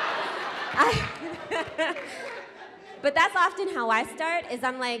 but that's often how I start, is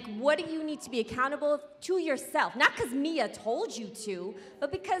I'm like, what do you need to be accountable to yourself? Not because Mia told you to,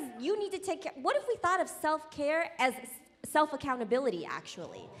 but because you need to take care. What if we thought of self-care as self-accountability,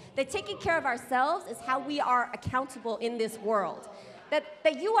 actually? That taking care of ourselves is how we are accountable in this world.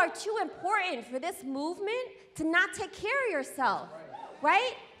 that you are too important for this movement to not take care of yourself,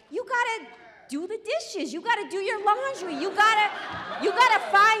 right? You gotta do the dishes. You gotta do your laundry. You gotta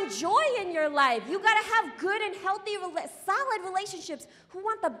find joy in your life. You gotta have good and healthy, solid relationships who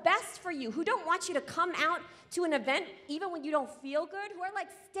want the best for you, who don't want you to come out to an event even when you don't feel good, who are like,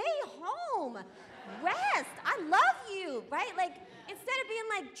 stay home, rest, I love you, right? Like, instead of being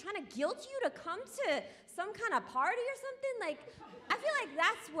like trying to guilt you to come to some kind of party or something, like, I feel like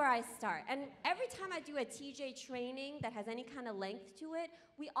that's where I start. And every time I do a TJ training that has any kind of length to it,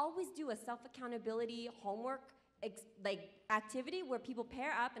 we always do a self-accountability homework activity where people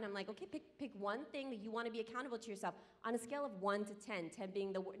pair up, and I'm like, okay, pick one thing that you want to be accountable to yourself on a scale of 1 to 10, 10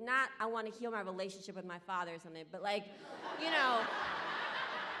 being not I want to heal my relationship with my father or something, but like, you know,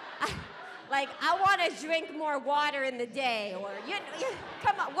 I want to drink more water in the day, or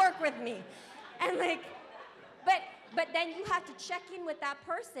come on, work with me. And like, but then you have to check in with that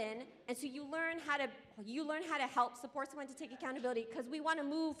person, and so you learn how to help support someone to take accountability, because we want to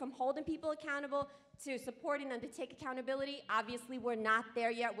move from holding people accountable to supporting them to take accountability. Obviously, we're not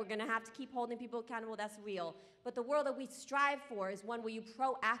there yet. We're going to have to keep holding people accountable. That's real. But the world that we strive for is one where you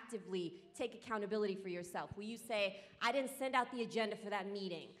proactively take accountability for yourself, where you say, I didn't send out the agenda for that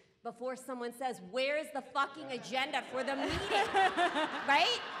meeting, before someone says, where's the fucking agenda for the meeting,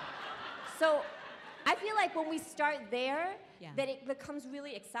 right? So I feel like when we start there, that it becomes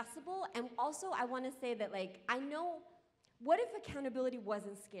really accessible. And also, I want to say that, like, I know, what if accountability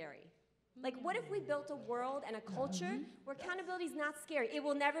wasn't scary? Like, what if we built a world and a culture where accountability is not scary? It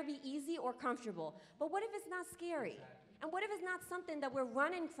will never be easy or comfortable. But what if it's not scary? And what if it's not something that we're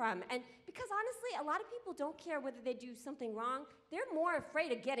running from? And because honestly, a lot of people don't care whether they do something wrong. They're more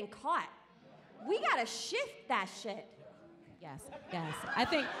afraid of getting caught. We gotta shift that shit. Yes. I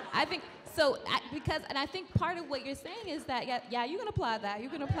think so, because I think part of what you're saying is that, yeah, you can apply that. You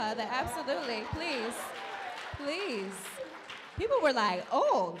can apply that, absolutely. Please. People were like,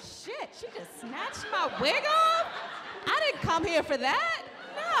 oh, shit, she just snatched my wig off? I didn't come here for that.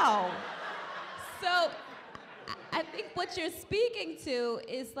 No. So I think what you're speaking to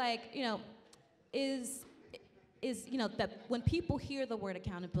is like, is that when people hear the word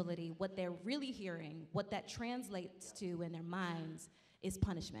accountability, what they're really hearing, what that translates to in their minds is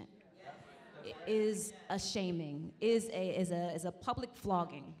punishment. Is a shaming, is a public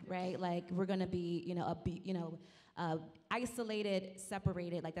flogging, right? Like, we're gonna be, isolated,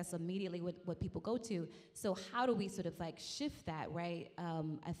 separated, like that's immediately what people go to. So how do we sort of like shift that, right?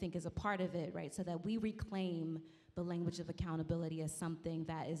 I think is a part of it, right? So that we reclaim the language of accountability as something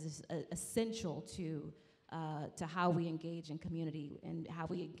that is essential to how we engage in community and how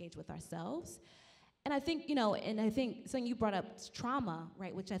we engage with ourselves. And I think, Sonya, you brought up trauma,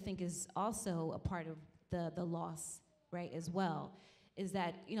 right, which I think is also a part of the loss, right, as well, is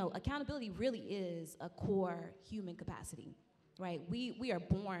that, accountability really is a core human capacity, right? We are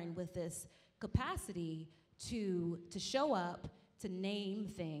born with this capacity to show up, to name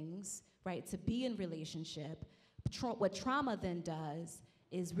things, right, to be in relationship. What trauma then does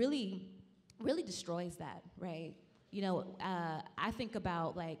is really destroys that, right? I think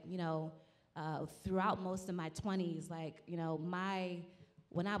about, like, throughout most of my 20s, like,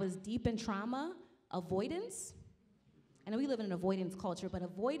 when I was deep in trauma, avoidance, I know we live in an avoidance culture, but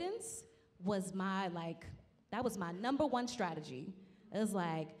avoidance was that was my number one strategy. It was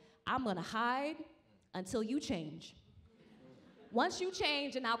like, I'm gonna hide until you change. Once you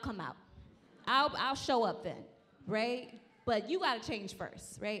change, and I'll come out. I'll show up then, right? But you gotta change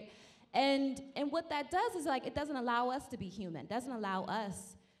first, right? And what that does is, like, it doesn't allow us to be human. It doesn't allow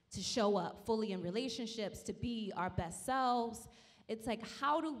us to show up fully in relationships, to be our best selves. It's like,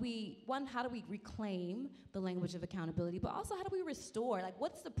 how do we reclaim the language of accountability, but also how do we restore? Like,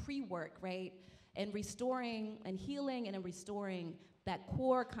 what's the pre-work, right? And restoring and healing and restoring that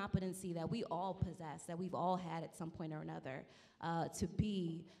core competency that we all possess, that we've all had at some point or another, to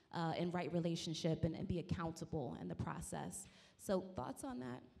be in right relationship and be accountable in the process. So thoughts on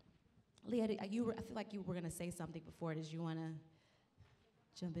that? Leah, I feel like you were gonna say something before. Did you wanna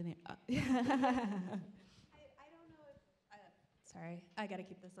jump in there? I don't know if, sorry, I gotta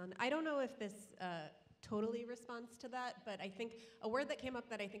keep this on. I don't know if this totally responds to that, but I think a word that came up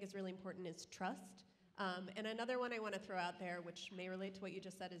that I think is really important is trust. And another one I wanna throw out there, which may relate to what you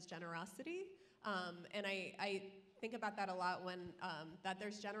just said, is generosity. And I think about that a lot when that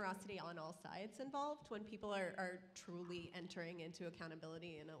there's generosity on all sides involved when people are truly entering into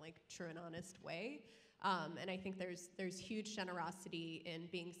accountability in a true and honest way. And I think there's huge generosity in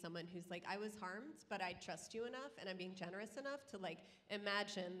being someone who's like, I was harmed, but I trust you enough, and I'm being generous enough to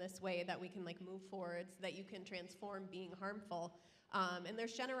imagine this way that we can move forward so that you can transform being harmful. And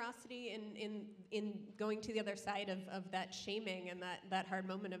there's generosity in going to the other side of that shaming and that hard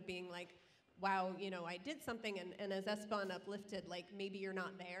moment of being like, wow, I did something, and as Esteban uplifted, like, maybe you're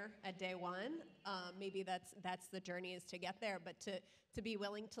not there at day one. Maybe that's the journey, is to get there, but to be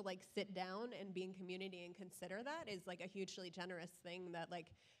willing to, like, sit down and be in community and consider that is, like, a hugely generous thing that, like,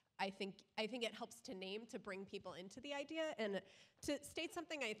 I think it helps to name, to bring people into the idea, and to state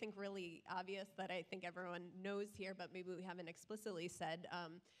something I think really obvious that I think everyone knows here, but maybe we haven't explicitly said.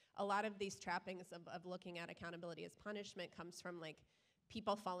 A lot of these trappings of looking at accountability as punishment comes from, like,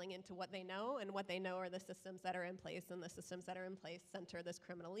 people falling into what they know, and what they know are the systems that are in place, and the systems that are in place center this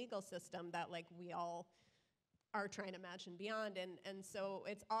criminal legal system that, like, we all are trying to imagine beyond. And so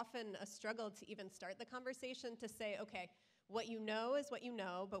it's often a struggle to even start the conversation to say, okay, what you know is what you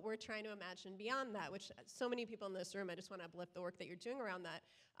know, but we're trying to imagine beyond that, which so many people in this room, I just want to uplift the work that you're doing around that.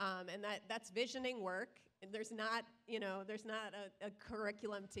 And that's visioning work. There's not a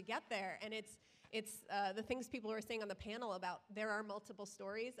curriculum to get there. And it's the things people were saying on the panel about there are multiple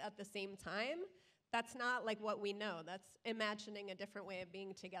stories at the same time. That's not, like, what we know. That's imagining a different way of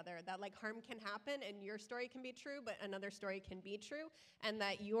being together. That, like, harm can happen and your story can be true, but another story can be true. And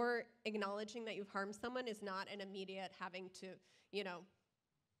that you're acknowledging that you've harmed someone is not an immediate having to,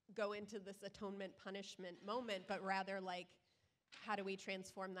 go into this atonement punishment moment, but rather, like, how do we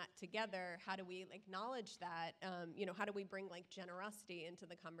transform that together? How do we acknowledge that? How do we bring, like, generosity into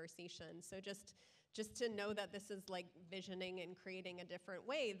the conversation? So just to know that this is, like, visioning and creating a different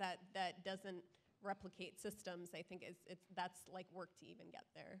way that doesn't replicate systems, I think that's, like, work to even get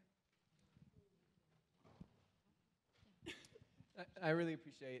there. I really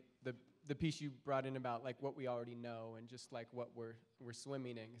appreciate the piece you brought in about, like, what we already know and just, like, what we're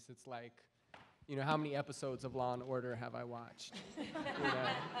swimming in. So it's like, how many episodes of Law and Order have I watched?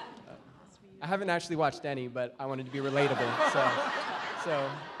 I haven't actually watched any, but I wanted to be relatable. So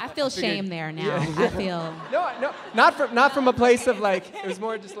I feel shame there now. Yeah. I feel no, not from a place of, like, it was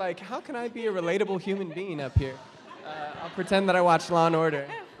more just like, how can I be a relatable human being up here? I'll pretend that I watched Law and Order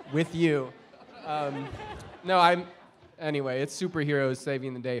with you. Anyway, it's superheroes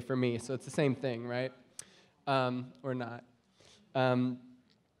saving the day for me, so it's the same thing, right? Or not. I'm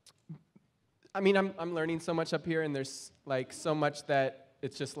learning so much up here, and there's, like, so much that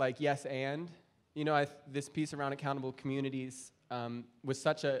it's just like yes and. This piece around accountable communities was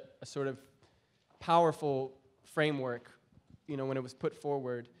such a sort of powerful framework, when it was put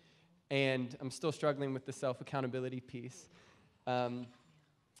forward, and I'm still struggling with the self-accountability piece. And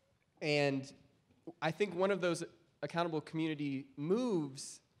I think one of those accountable community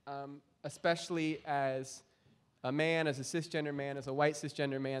moves, especially as a man, as a cisgender man, as a white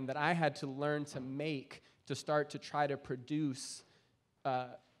cisgender man, that I had to learn to make to start to try to produce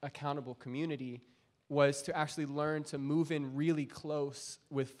accountable community, was to actually learn to move in really close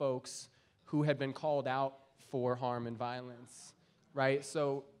with folks who had been called out for harm and violence, right?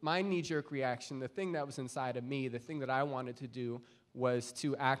 So my knee-jerk reaction, the thing that was inside of me, the thing that I wanted to do, was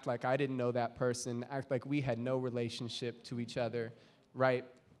to act like I didn't know that person, act like we had no relationship to each other, right?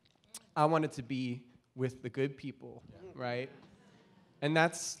 I wanted to be with the good people, right? And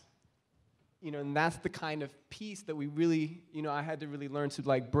that's the kind of piece that we really, I had to really learn to,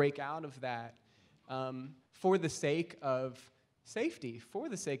 like, break out of that for the sake of safety, for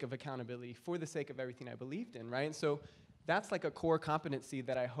the sake of accountability, for the sake of everything I believed in, right? And so that's, like, a core competency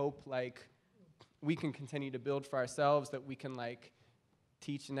that I hope, like, we can continue to build for ourselves, that we can, like,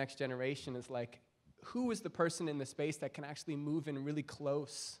 teach the next generation, is, like, who is the person in the space that can actually move in really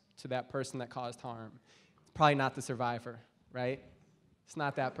close to that person that caused harm? It's probably not the survivor, right? It's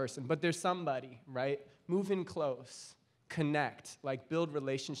not that person, but there's somebody, right? Move in close, connect, like, build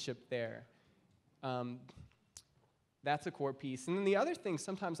relationship there. That's a core piece. And then the other thing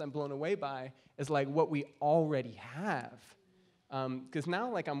sometimes I'm blown away by is, like, what we already have. Because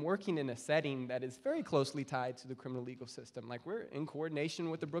now, like, I'm working in a setting that is very closely tied to the criminal legal system. Like, we're in coordination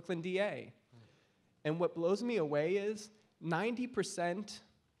with the Brooklyn DA. And what blows me away is 90%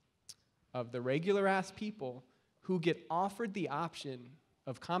 of the regular-ass people who get offered the option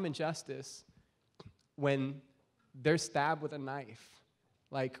of common justice when they're stabbed with a knife,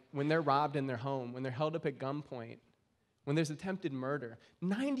 like when they're robbed in their home, when they're held up at gunpoint, when there's attempted murder.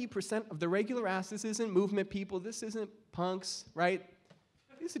 90% of the regular-ass, this isn't movement people, this isn't punks, right?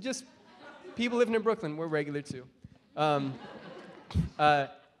 These are just people living in Brooklyn. We're regular, too. 90%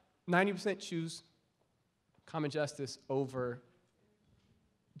 choose common justice over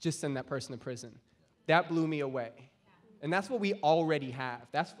just send that person to prison. That blew me away. And that's what we already have.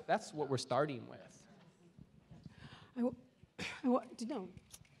 That's what we're starting with.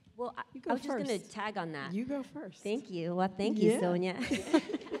 Well, You I go was just going to first. tag on that. You go first. Thank you. Well, thank you, Yeah. Sonya.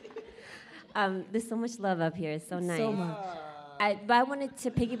 There's so much love up here. It's so nice. So much. But I wanted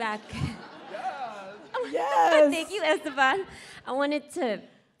to piggyback. Yes. Thank you, Esteban. I wanted to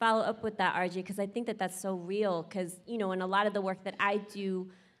follow up with that, RJ, because I think that that's so real. Because, you know, in a lot of the work that I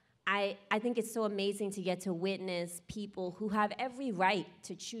do, I think it's so amazing to get to witness people who have every right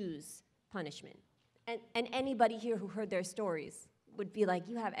to choose punishment. And anybody here who heard their stories would be like,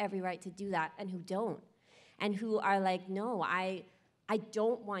 you have every right to do that, and who don't. And who are like, no, I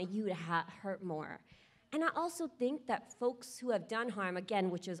don't want you to hurt more. And I also think that folks who have done harm, again,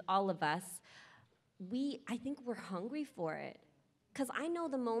 which is all of us, I think we're hungry for it. Because I know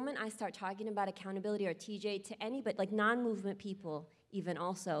the moment I start talking about accountability, or TJ, to anybody, like non-movement people even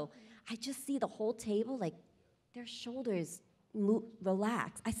also, I just see the whole table, like, their shoulders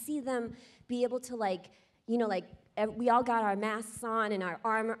relax. I see them be able to, like, you know, like, we all got our masks on and our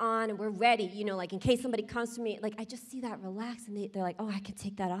armor on, and we're ready, you know, like, in case somebody comes to me. Like, I just see that relax, and they're like, oh, I can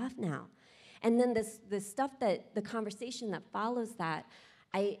take that off now. And then this stuff that, the conversation that follows that,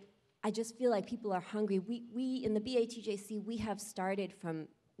 I just feel like people are hungry. We in the BATJC, we have started from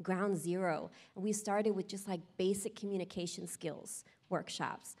ground zero. And we started with just like basic communication skills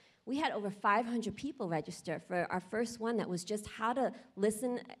workshops. We had over 500 people register for our first one that was just how to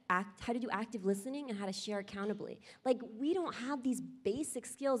listen, how to do active listening, and how to share accountably. Like, we don't have these basic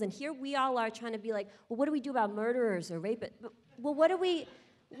skills, and here we all are trying to be like, well, what do we do about murderers or rapists? Well,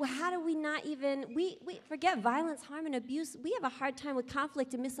 how do we not even, we forget violence, harm, and abuse. We have a hard time with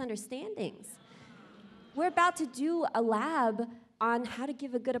conflict and misunderstandings. We're about to do a lab on how to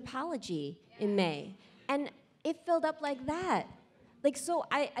give a good apology in May. And it filled up like that. Like, so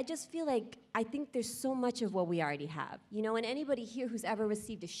I just feel like I think there's so much of what we already have. You know, and anybody here who's ever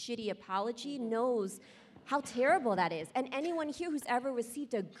received a shitty apology knows how terrible that is. And anyone here who's ever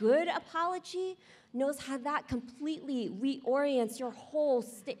received a good apology knows how that completely reorients your whole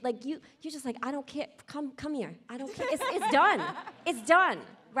state. Like, you're just like, I don't care, come here, I don't care, it's done, it's done,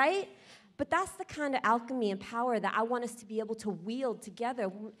 right? But that's the kind of alchemy and power that I want us to be able to wield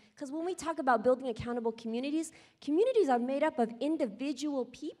together. Because when we talk about building accountable communities, communities are made up of individual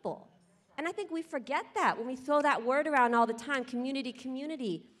people. And I think we forget that when we throw that word around all the time, community,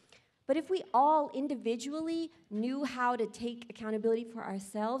 community. But if we all individually knew how to take accountability for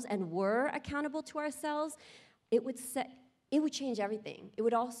ourselves and were accountable to ourselves, it would change everything. It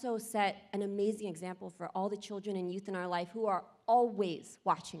would also set an amazing example for all the children and youth in our life who are always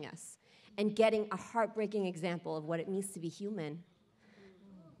watching us and getting a heartbreaking example of what it means to be human.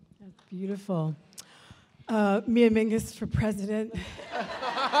 That's beautiful. Me and Mingus for president.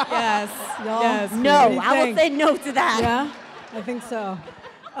 Yes, y'all. Yes, no, I will say no to that. Yeah, I think so.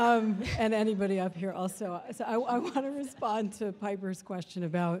 And anybody up here also. So I want to respond to Piper's question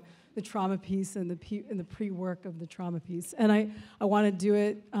about the trauma piece and the pre-work of the trauma piece. And I want to do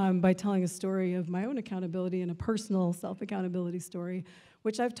it by telling a story of my own accountability and a personal self-accountability story,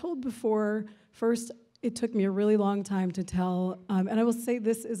 which I've told before. First, it took me a really long time to tell, and I will say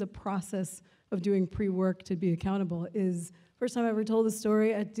this is a process of doing pre-work to be accountable. Is first time I ever told the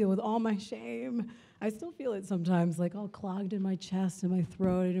story, I had to deal with all my shame. I still feel it sometimes, like all clogged in my chest and my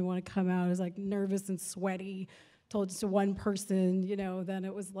throat. I didn't want to come out. I was like nervous and sweaty. Told it to one person, you know, then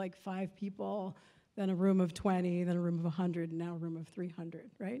it was like 5 people, then a room of 20, then a room of 100, and now a room of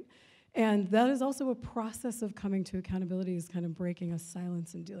 300, right? And that is also a process of coming to accountability, is kind of breaking a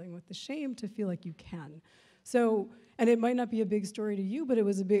silence and dealing with the shame to feel like you can. So, and it might not be a big story to you, but it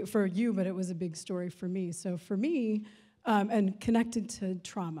was a big, for you, but it was a big story for me. So for me, and connected to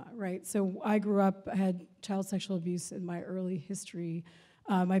trauma, right? So I grew up, I had child sexual abuse in my early history.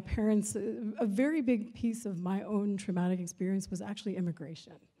 My parents, a very big piece of my own traumatic experience was actually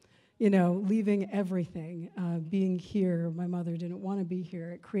immigration. You know, leaving everything, being here. My mother didn't want to be here.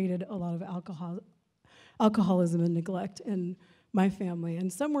 It created a lot of alcoholism and neglect in my family.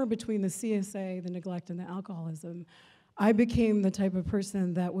 And somewhere between the CSA, the neglect, and the alcoholism, I became the type of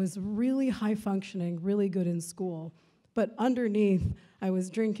person that was really high functioning, really good in school. But underneath, I was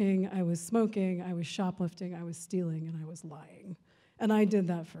drinking, I was smoking, I was shoplifting, I was stealing, and I was lying. And I did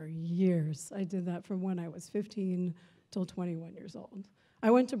that for years. I did that from when I was 15 till 21 years old.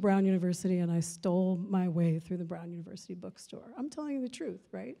 I went to Brown University and I stole my way through the Brown University bookstore. I'm telling you the truth,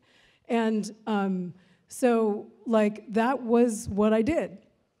 right? And so, like, that was what I did,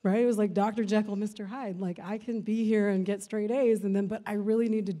 right? It was like Dr. Jekyll, Mr. Hyde. Like, I can be here and get straight A's, but I really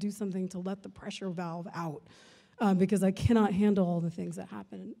need to do something to let the pressure valve out. Because I cannot handle all the things that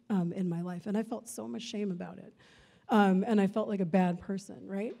happen in my life. And I felt so much shame about it. And I felt like a bad person,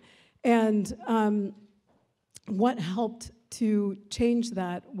 right? And what helped to change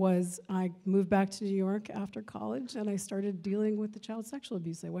that was I moved back to New York after college, and I started dealing with the child sexual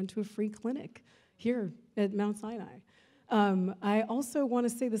abuse. I went to a free clinic here at Mount Sinai. I also want to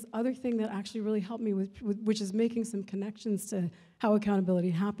say this other thing that actually really helped me, which is making some connections to how accountability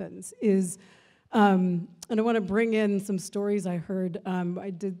happens, is, and I want to bring in some stories I heard. I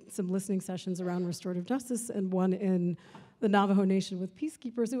did some listening sessions around restorative justice and one in the Navajo Nation with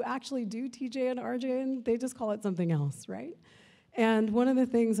peacekeepers who actually do TJ and RJ, and they just call it something else, right? And one of the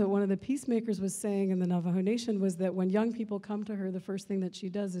things that one of the peacemakers was saying in the Navajo Nation was that when young people come to her, the first thing that she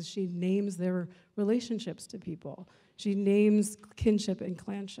does is she names their relationships to people. She names kinship and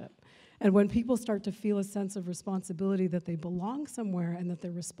clanship. And when people start to feel a sense of responsibility that they belong somewhere and that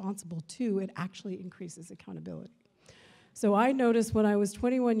they're responsible to, it actually increases accountability. So I noticed when I was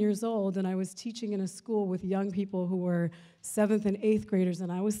 21 years old and I was teaching in a school with young people who were 7th and 8th graders,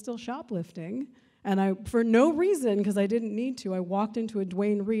 and I was still shoplifting, and I, for no reason, because I didn't need to, I walked into a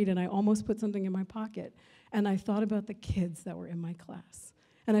Dwayne Reed and I almost put something in my pocket. And I thought about the kids that were in my class.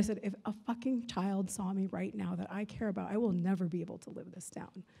 And I said, if a fucking child saw me right now that I care about, I will never be able to live this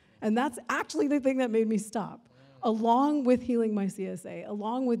down. And that's actually the thing that made me stop. Along with healing my CSA,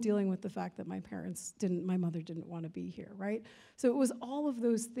 along with dealing with the fact that my mother didn't want to be here, right? So it was all of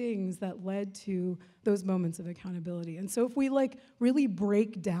those things that led to those moments of accountability. And so if we really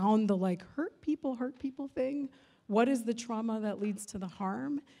break down the hurt people thing, what is the trauma that leads to the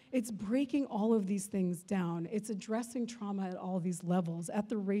harm? It's breaking all of these things down. It's addressing trauma at all these levels, at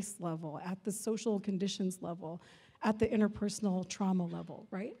the race level, at the social conditions level, at the interpersonal trauma level,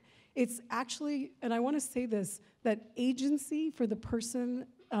 right? It's actually, and I want to say this, that agency for the person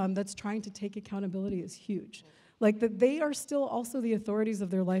that's trying to take accountability is huge. That they are still also the authorities of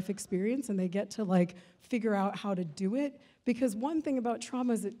their life experience, and they get to figure out how to do it. Because one thing about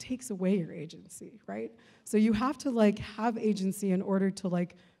trauma is it takes away your agency, right? So you have to have agency in order to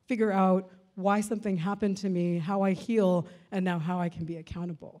figure out why something happened to me, how I heal, and now how I can be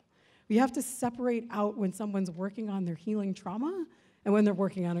accountable. We have to separate out when someone's working on their healing trauma and when they're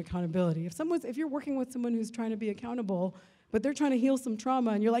working on accountability. If you're working with someone who's trying to be accountable, but they're trying to heal some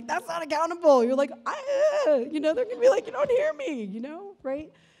trauma, and you're like, that's not accountable. You're like, they're gonna be like, you don't hear me,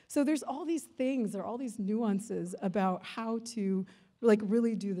 right? So there's all these things, there are all these nuances about how to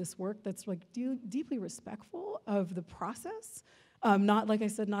really do this work that's deeply respectful of the process. Not, like I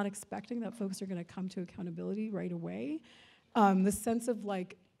said, not expecting that folks are gonna come to accountability right away. The sense of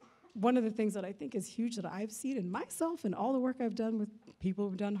one of the things that I think is huge that I've seen in myself and all the work I've done with people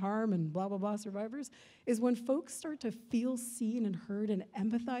who've done harm and blah, blah, blah survivors is when folks start to feel seen and heard and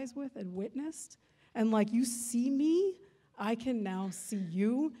empathize with and witnessed, and you see me, I can now see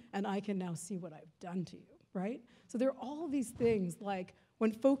you, and I can now see what I've done to you, right? So there are all these things,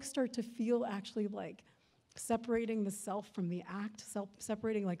 when folks start to feel actually separating the self from the act,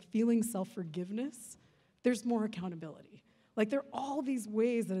 separating feeling self-forgiveness, there's more accountability. There are all these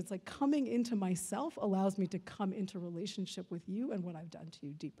ways that it's coming into myself allows me to come into relationship with you and what I've done to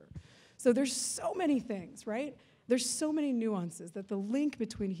you deeper. So there's so many things, right? There's so many nuances that the link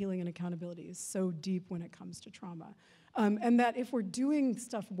between healing and accountability is so deep when it comes to trauma. And that if we're doing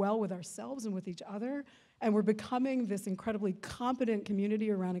stuff well with ourselves and with each other, and we're becoming this incredibly competent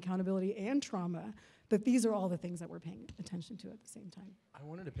community around accountability and trauma, that these are all the things that we're paying attention to at the same time. I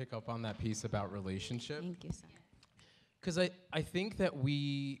wanted to pick up on that piece about relationship. Thank you, Sir. Because I think that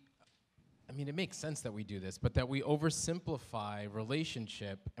it makes sense that we do this, but that we oversimplify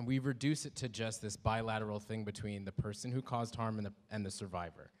relationship and we reduce it to just this bilateral thing between the person who caused harm and the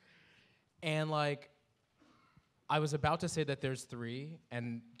survivor. And I was about to say that there's 3,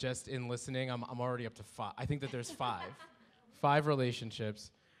 and just in listening, I'm already up to 5. I think that there's 5, 5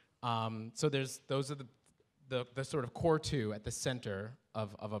 relationships. So those are the sort of core 2 at the center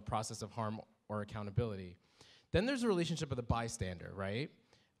of a process of harm or accountability. Then there's a relationship of the bystander, right?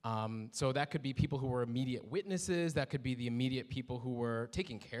 So that could be people who were immediate witnesses. That could be the immediate people who were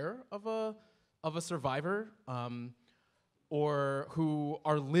taking care of a survivor, or who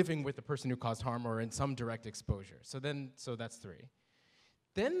are living with the person who caused harm or in some direct exposure. So that's 3.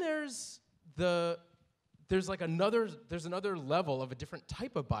 Then there's another level of a different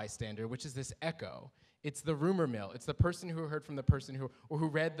type of bystander, which is this echo. It's the rumor mill. It's the person who heard from the person who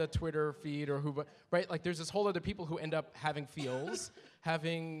read the Twitter feed, right? There's this whole other people who end up having feels,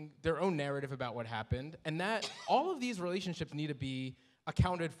 having their own narrative about what happened, and that all of these relationships need to be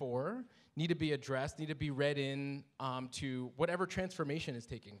accounted for, need to be addressed, need to be read in to whatever transformation is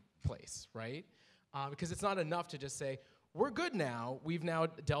taking place, right? Because it's not enough to just say, we're good now, we've now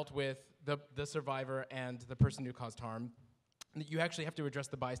dealt with the survivor and the person who caused harm. You actually have to address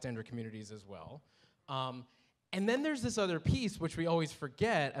the bystander communities as well. And then there's this other piece, which we always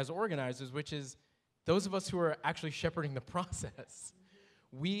forget as organizers, which is those of us who are actually shepherding the process.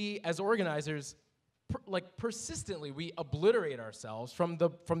 We, as organizers, persistently, we obliterate ourselves from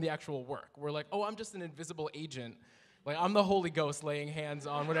the actual work. We're like, oh, I'm just an invisible agent. Like, I'm the Holy Ghost laying hands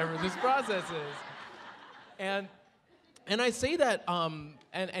on whatever this process is. And I say that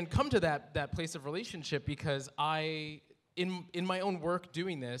and come to that place of relationship because in my own work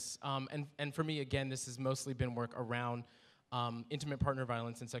doing this, and for me, again, this has mostly been work around intimate partner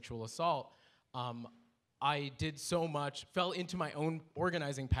violence and sexual assault. I did so much, fell into my own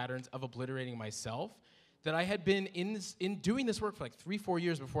organizing patterns of obliterating myself, that I had been in doing this work for like 3-4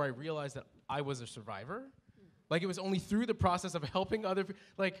 years before I realized that I was a survivor. Like, it was only through the process of helping other people.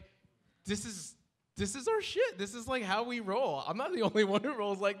 Like, this is our shit. This is like how we roll. I'm not the only one who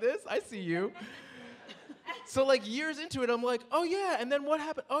rolls like this. I see you. So like years into it, I'm like, oh yeah, and then what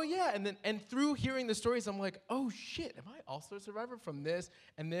happened? Oh yeah, and through hearing the stories, I'm like, oh shit, am I also a survivor from this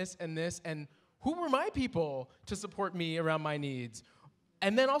and this and this? And who were my people to support me around my needs?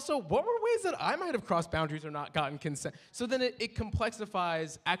 And then also, what were ways that I might have crossed boundaries or not gotten consent? So then it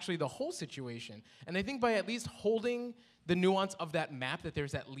complexifies actually the whole situation. And I think by at least holding the nuance of that map, that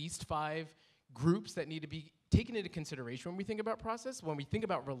there's at least 5 groups that need to be taken into consideration when we think about process, when we think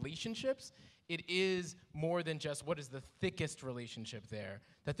about relationships, it is more than just what is the thickest relationship there,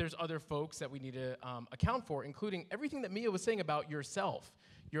 that there's other folks that we need to account for, including everything that Mia was saying about yourself,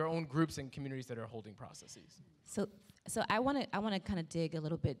 your own groups and communities that are holding processes. So I want to kind of dig a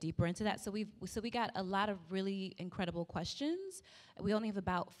little bit deeper into that. So we got a lot of really incredible questions. We only have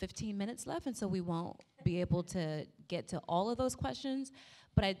about 15 minutes left, and so we won't be able to get to all of those questions.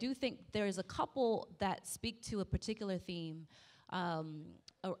 But I do think there's a couple that speak to a particular theme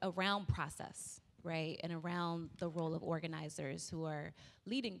around process, right, and around the role of organizers who are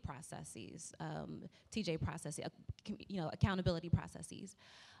leading processes, TJ processes, accountability processes,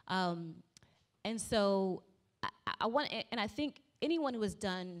 and so. I think anyone who has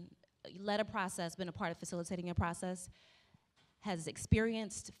led a process, been a part of facilitating a process, has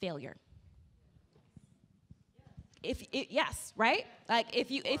experienced failure. Yes, right? Like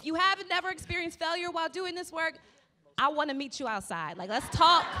if you haven't never experienced failure while doing this work, I want to meet you outside. Like, let's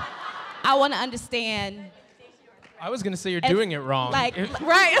talk. I want to understand. I was gonna say you're doing it wrong. Like,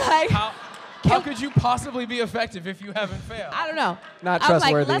 right? Like. How could you possibly be effective if you haven't failed? I don't know. Not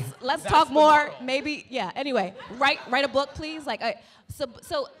trustworthy. Like, let's talk more. Model. Maybe, yeah. Anyway, write a book, please. Like,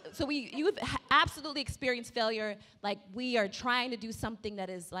 you've absolutely experienced failure. Like, we are trying to do something that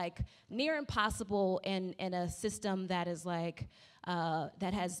is like near impossible in a system that is like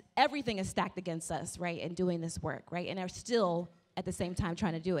that has everything is stacked against us, right? And doing this work, right? And are still at the same time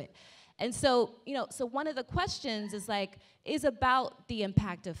trying to do it. And so, so one of the questions is about the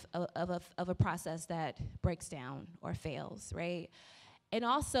impact of a process that breaks down or fails, right? And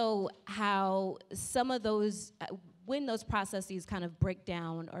also how some of those, when those processes kind of break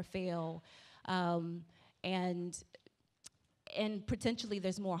down or fail, and potentially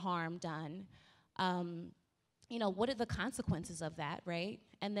there's more harm done, what are the consequences of that, right?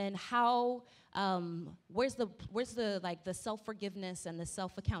 And then how, where's the self-forgiveness and the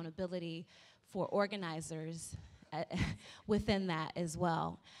self-accountability for organizers within that as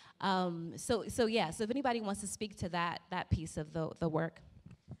well? So if anybody wants to speak to that piece of the work.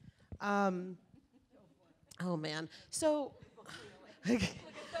 Oh man, so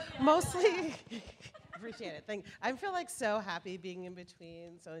mostly. Appreciate it. I feel like so happy being in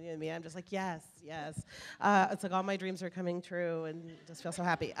between Sonya and me. I'm just like, yes. It's like all my dreams are coming true and just feel so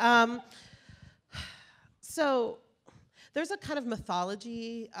happy. So there's a kind of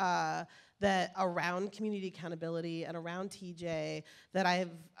mythology that around community accountability and around TJ that I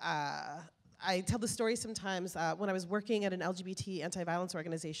tell the story sometimes when I was working at an LGBT anti-violence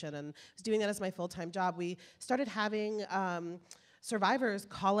organization and was doing that as my full-time job. We started having survivors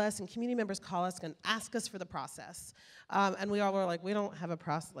call us and community members call us and ask us for the process. And we all were like, we don't have a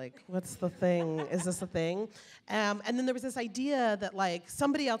process, like, what's the thing? Is this a thing? And then there was this idea that like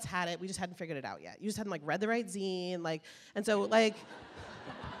somebody else had it, we just hadn't figured it out yet. You just hadn't like read the right zine, like, and so like,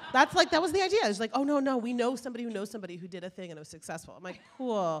 that was the idea. It was like, oh no, we know somebody who did a thing and it was successful. I'm like,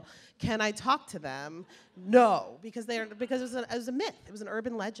 cool, can I talk to them? No, because it was a myth, it was an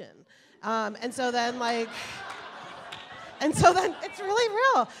urban legend. And so then it's really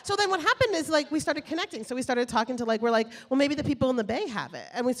real. So then what happened is like we started connecting. So we started talking to we're like, well, maybe the people in the Bay have it.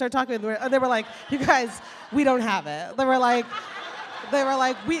 And we started talking, they were like, you guys, we don't have it. They were like,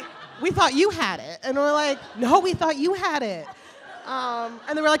 we thought you had it. And we're like, no, we thought you had it.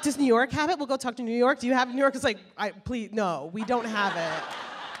 And they were like, does New York have it? We'll go talk to New York. Do you have New York? It's like, please, no, we don't have it.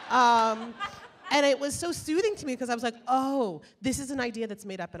 And it was so soothing to me because I was like, oh, this is an idea that's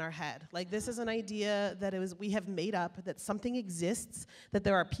made up in our head. Like, this is an idea that we have made up, that something exists, that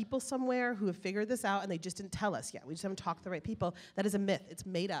there are people somewhere who have figured this out and they just didn't tell us yet. We just haven't talked to the right people. That is a myth. It's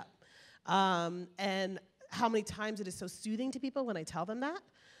made up. And how many times it is so soothing to people when I tell them that.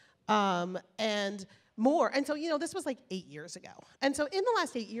 And more. And so, this was like 8 years ago. And so in the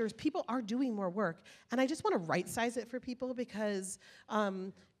last 8 years, people are doing more work. And I just want to right-size it for people because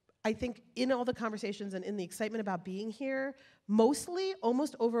I think in all the conversations and in the excitement about being here, mostly,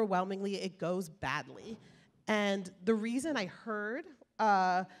 almost overwhelmingly, it goes badly. And the reason I heard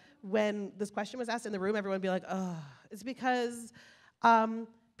when this question was asked in the room, everyone would be like, oh, is because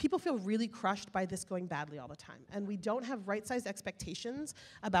people feel really crushed by this going badly all the time. And we don't have right-sized expectations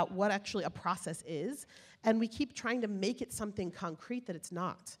about what actually a process is. And we keep trying to make it something concrete that it's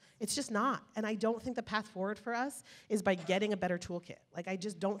not. It's just not. And I don't think the path forward for us is by getting a better toolkit. Like, I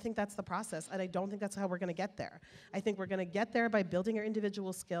just don't think that's the process, and I don't think that's how we're gonna get there. I think we're gonna get there by building our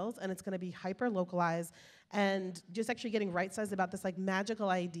individual skills, and it's gonna be hyper-localized, and just actually getting right-sized about this like magical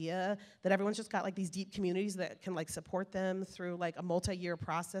idea that everyone's just got like these deep communities that can like support them through like a multi-year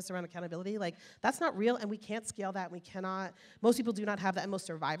process around accountability. Like, that's not real, and we can't scale that, and we cannot, most people do not have that, and most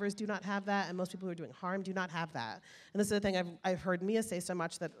survivors do not have that, and most people who are doing harm do not have that. And this is the thing I've heard Mia say so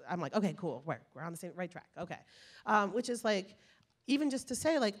much that I'm like, okay, cool, we're on the same right track, okay. Which is like, even just to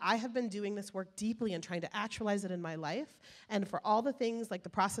say, like, I have been doing this work deeply and trying to actualize it in my life, and for all the things, like the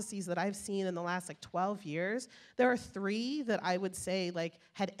processes that I've seen in the last like 12 years, there are 3 that I would say like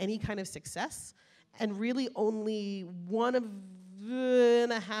had any kind of success, and really only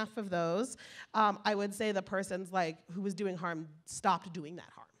 1.5 of those, I would say the person's like, who was doing harm stopped doing that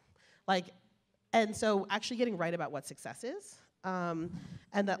harm. Like, and so actually getting right about what success is,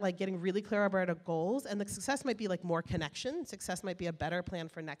 and that like getting really clear about our goals, and the success might be like more connection, success might be a better plan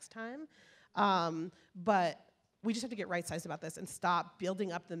for next time, but we just have to get right-sized about this and stop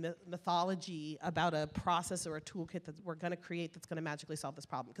building up the mythology about a process or a toolkit that we're gonna create that's gonna magically solve this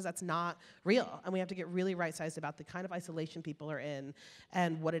problem, because that's not real, and we have to get really right-sized about the kind of isolation people are in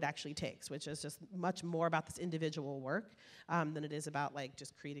and what it actually takes, which is just much more about this individual work than it is about like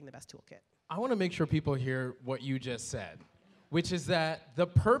just creating the best toolkit. I wanna make sure people hear what you just said, which is that the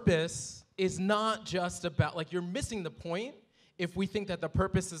purpose is not just about, like, you're missing the point if we think that the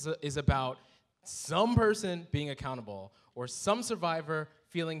purpose is about some person being accountable or some survivor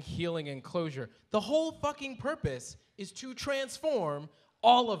feeling healing and closure. The whole fucking purpose is to transform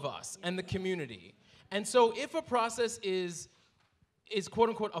all of us and the community. And so if a process is quote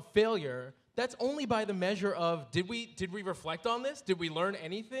unquote a failure, that's only by the measure of, did we reflect on this? Did we learn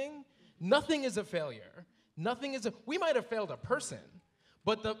anything? Nothing is a failure. We might have failed a person,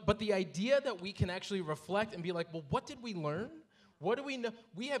 but the idea that we can actually reflect and be like, well, what did we learn? What do we know?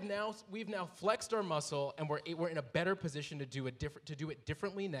 We've now flexed our muscle, and we're in a better position to do it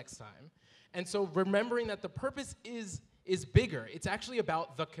differently next time. And so remembering that the purpose is bigger. It's actually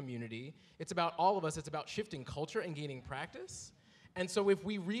about the community. It's about all of us. It's about shifting culture and gaining practice. And so if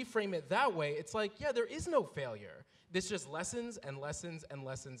we reframe it that way, it's like, yeah, there is no failure. There's just lessons and lessons and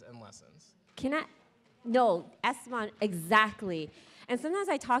lessons and lessons. No, Esteban, exactly. And sometimes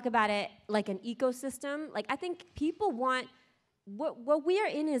I talk about it like an ecosystem. Like, I think people want, what we are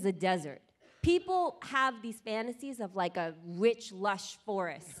in is a desert. People have these fantasies of like a rich, lush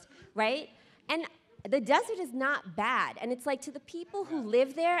forest, right? And the desert is not bad. And it's like, to the people who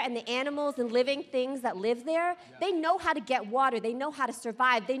live there and the animals and living things that live there, they know how to get water. They know how to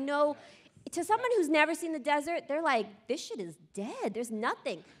survive. They know, to someone who's never seen the desert, they're like, this shit is dead. There's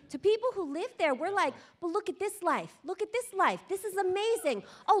nothing. To people who live there, we're like, but look at this life. Look at this life. This is amazing.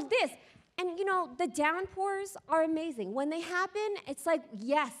 Oh, this. And the downpours are amazing. When they happen, it's like,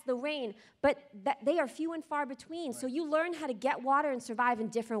 yes, the rain, but they are few and far between. So you learn how to get water and survive in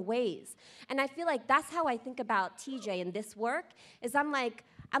different ways. And I feel like that's how I think about TJ and this work, is I'm like,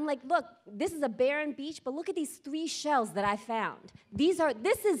 look, this is a barren beach, but look at these 3 shells that I found. This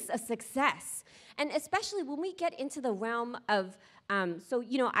is a success. And especially when we get into the realm of,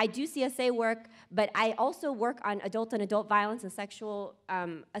 I do CSA work, but I also work on adult and adult violence and sexual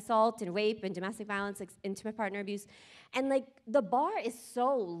assault and rape and domestic violence, intimate partner abuse. And like, the bar is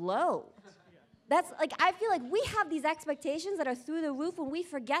so low. That's like, I feel like we have these expectations that are through the roof, and we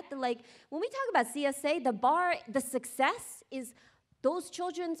forget that, like, when we talk about CSA, the success is those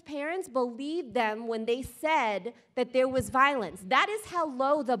children's parents believed them when they said that there was violence. That is how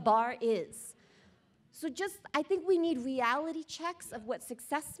low the bar is. So I think we need reality checks of what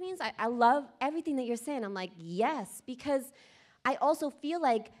success means. I love everything that you're saying. I'm like, yes, because I also feel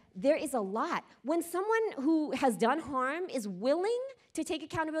like there is a lot. When someone who has done harm is willing to take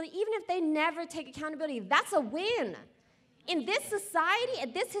accountability, even if they never take accountability, that's a win. In this society,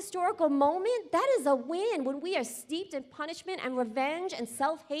 at this historical moment, that is a win. When we are steeped in punishment and revenge and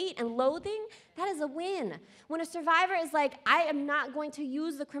self-hate and loathing, that is a win. When a survivor is like, I am not going to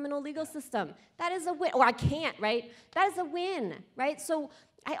use the criminal legal system, that is a win. Or I can't, right? That is a win, right? So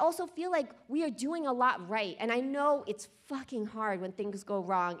I also feel like we are doing a lot right. And I know it's fucking hard when things go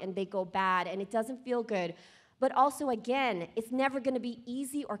wrong and they go bad and it doesn't feel good. But also, again, it's never going to be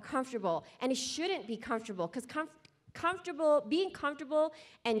easy or comfortable. And it shouldn't be comfortable, because being comfortable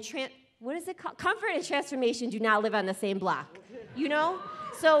and what is it called? Comfort and transformation do not live on the same block, you know?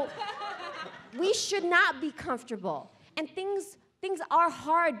 So we should not be comfortable. And things are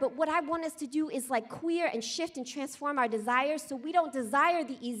hard, but what I want us to do is like queer and shift and transform our desires so we don't desire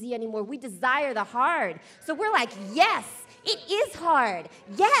the easy anymore. We desire the hard. So we're like, yes, it is hard.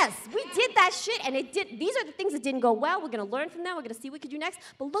 Yes, we did that shit, and it did. These are the things that didn't go well. We're gonna learn from them. We're gonna see what we can do next.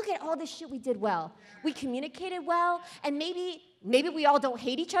 But look at all this shit we did well. We communicated well, and maybe we all don't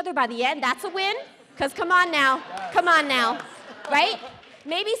hate each other by the end. That's a win. Because come on now, right?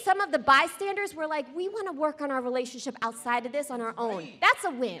 Maybe some of the bystanders were like, we want to work on our relationship outside of this on our own. That's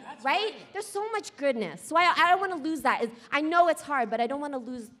a win, right? There's so much goodness. So I don't want to lose that. I know it's hard, but I don't want to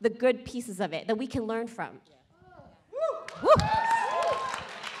lose the good pieces of it that we can learn from. Woo.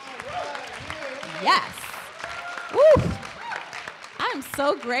 Yes. Woo. I'm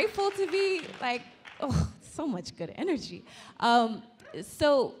so grateful to be like, so much good energy.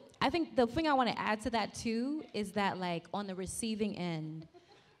 So I think the thing I want to add to that too is that like on the receiving end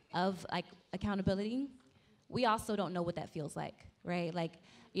of like accountability, we also don't know what that feels like, right? Like,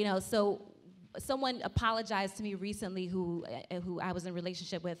 you know, so someone apologized to me recently who I was in a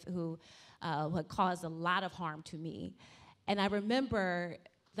relationship with who had caused a lot of harm to me. And I remember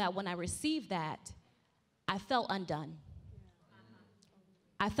that when I received that, I felt undone.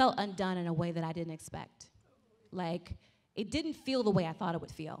 I felt undone in a way that I didn't expect. Like, it didn't feel the way I thought it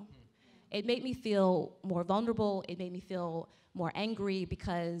would feel. It made me feel more vulnerable. It made me feel more angry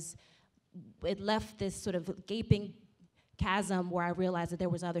because it left this sort of gaping chasm where I realized that there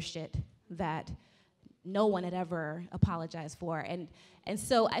was other shit that no one had ever apologized for. And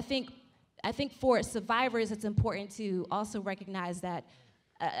so I think for survivors, it's important to also recognize that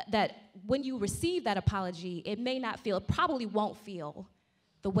that when you receive that apology, it probably won't feel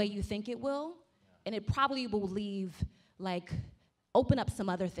the way you think it will, and it probably will open up some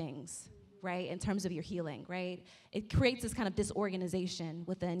other things, right, in terms of your healing, right? It creates this kind of disorganization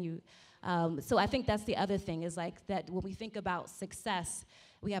within you. So I think that's the other thing, is like that when we think about success,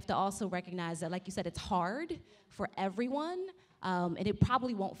 we have to also recognize that, like you said, it's hard for everyone, and it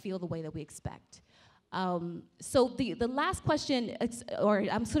probably won't feel the way that we expect. So the last question,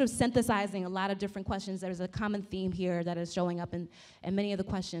 I'm sort of synthesizing a lot of different questions. There's a common theme here that is showing up in many of the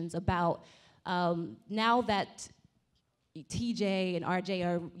questions about now that TJ and RJ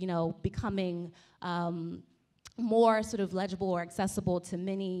are, becoming more sort of legible or accessible to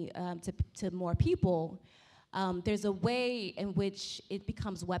many, to more people. There's a way in which it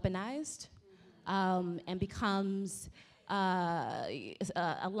becomes weaponized and becomes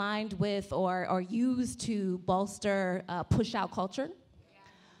aligned with or used to bolster push-out culture,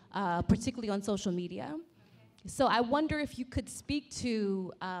 particularly on social media. So I wonder if you could speak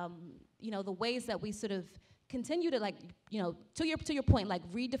to, the ways that we sort of continue to, to your point,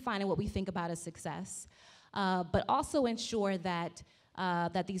 redefining what we think about as success, but also ensure that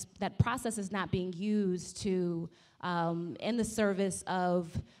that process is not being used to in the service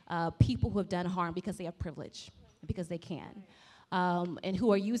of people who have done harm because they have privilege, because they can, and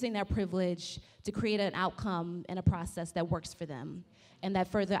who are using their privilege to create an outcome and a process that works for them and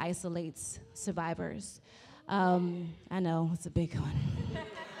that further isolates survivors. I know, it's a big one.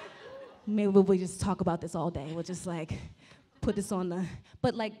 Maybe we'll just talk about this all day. We'll just put this on the,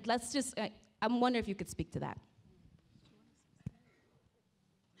 but let's just, I'm wondering if you could speak to that.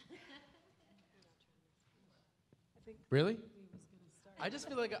 Really? I just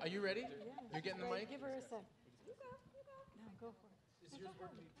feel like, are you ready? Yeah. You're getting the mic? Give her a sec. You go. No, go for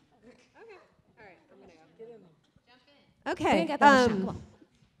it. Okay. All right, I'm gonna go. Get in there. Okay.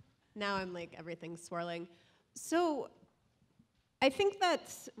 Now I'm everything's swirling. So I think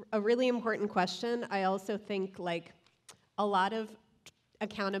that's a really important question. I also think a lot of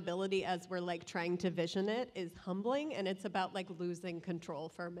accountability as we're trying to vision it is humbling, and it's about losing control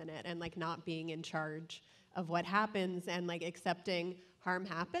for a minute and not being in charge of what happens and accepting harm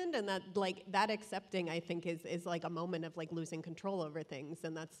happened, and that accepting I think is a moment of losing control over things,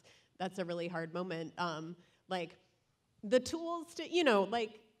 and that's a really hard moment. The tools to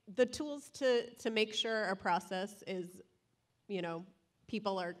the tools to make sure a process is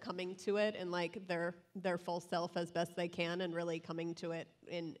people are coming to it and like their full self as best they can and really coming to it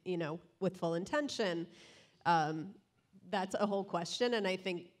in, you know, with full intention. That's a whole question, and I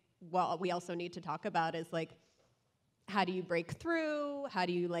think what we also need to talk about is like, how do you break through? How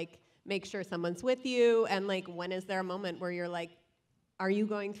do you like make sure someone's with you? And like, when is there a moment where you're like, are you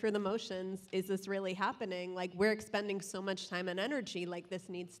going through the motions? Is this really happening? Like, we're expending so much time and energy, like this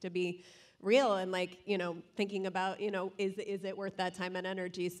needs to be real, and like, you know, thinking about, you know, is it worth that time and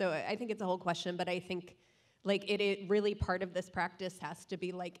energy? So I think it's a whole question, but I think like it really, part of this practice has to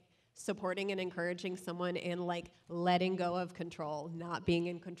be like supporting and encouraging someone in like letting go of control, not being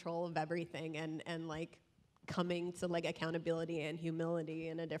in control of everything, and like coming to like accountability and humility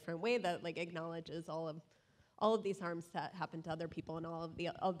in a different way that like acknowledges all of these harms that happen to other people and all of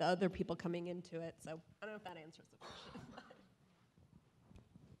the other people coming into it. So I don't know if that answers the question.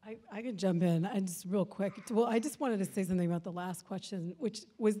 I could jump in. I just real quick. Well, I just wanted to say something about the last question, which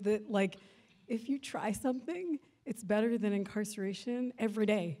was that like, if you try something, it's better than incarceration every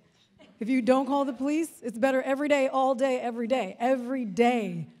day. If you don't call the police, it's better every day, all day, every day. Every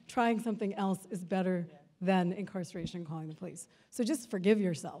day, trying something else is better than incarceration, calling the police. So just forgive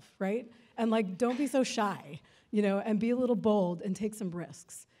yourself, right? And like, don't be so shy, you know, and be a little bold and take some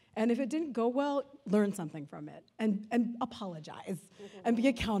risks. And if it didn't go well, learn something from it and apologize and be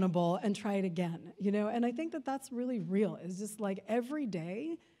accountable and try it again, you know? And I think that that's really real. It's just like every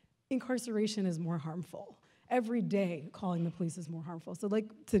day, incarceration is more harmful. Every day, calling the police is more harmful. So like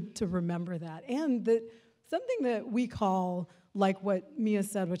to remember that. And that something that we call, like what Mia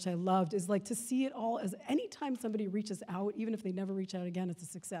said, which I loved, is like to see it all as anytime somebody reaches out, even if they never reach out again, it's a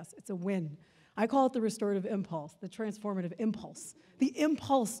success, it's a win. I call it the restorative impulse, the transformative impulse, the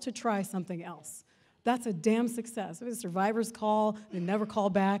impulse to try something else. That's a damn success. If a survivor's call, they never call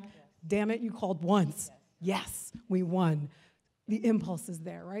back, damn it, you called once. Yes, we won. The impulse is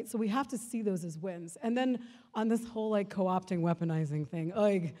there, right? So we have to see those as wins. And then on this whole like co-opting, weaponizing thing,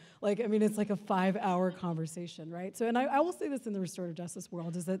 I mean, it's like a 5-hour conversation, right? So, and I will say this in the restorative justice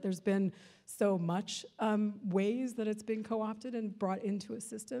world, is that there's been so much ways that it's been co-opted and brought into a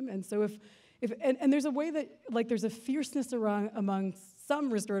system. And so and there's a way that, like, there's a fierceness among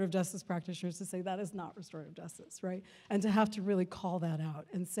some restorative justice practitioners to say that is not restorative justice, right? And to have to really call that out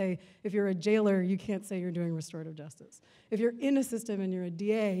and say, if you're a jailer, you can't say you're doing restorative justice. If you're in a system and you're a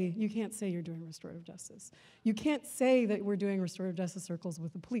DA, you can't say you're doing restorative justice. You can't say that we're doing restorative justice circles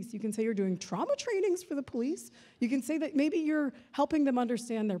with the police. You can say you're doing trauma trainings for the police. You can say that maybe you're helping them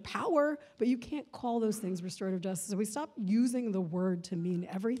understand their power, but you can't call those things restorative justice. So we stop using the word to mean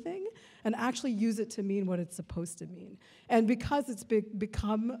everything and actually use it to mean what it's supposed to mean. And because it's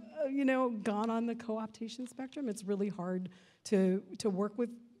become, gone on the co-optation spectrum, it's really hard to work with,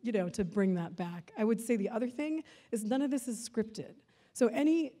 to bring that back. I would say the other thing is none of this is scripted. So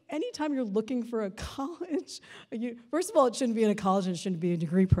anytime you're looking for a college, first of all, it shouldn't be in a college and it shouldn't be a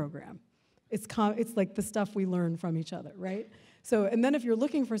degree program. It's like the stuff we learn from each other, right? So, and then if you're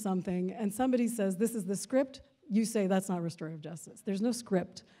looking for something and somebody says, this is the script, you say that's not restorative justice. There's no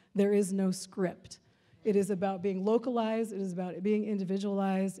script. There is no script. It is about being localized. It is about being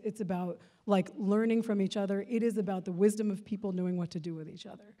individualized. It's about like learning from each other. It is about the wisdom of people knowing what to do with each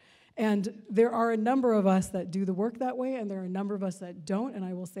other. And there are a number of us that do the work that way, and there are a number of us that don't, and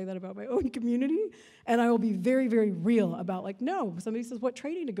I will say that about my own community. And I will be very, very real about like, no, somebody says, what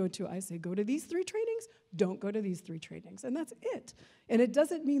training to go to? I say, go to these 3 trainings, don't go to these 3 trainings, and that's it. And it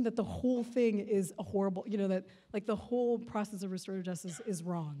doesn't mean that the whole thing is a horrible, that like the whole process of restorative justice is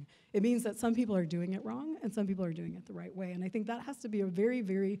wrong. It means that some people are doing it wrong, and some people are doing it the right way. And I think that has to be a very,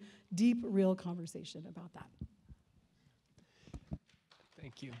 very deep, real conversation about that.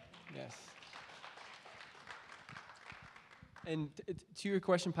 Thank you. Yes. And to your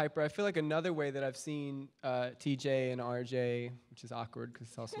question, Piper, I feel like another way that I've seen TJ and RJ, which is awkward because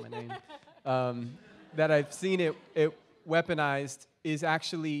it's also my name, that I've seen it weaponized is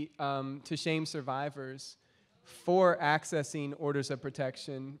actually to shame survivors for accessing orders of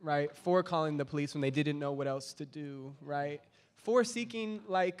protection, right? For calling the police when they didn't know what else to do, right? For seeking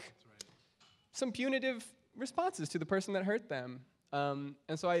like some punitive responses to the person that hurt them. And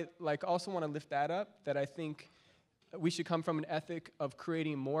so I also want to lift that up, that I think we should come from an ethic of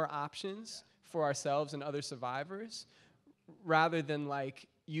creating more options for ourselves and other survivors, rather than like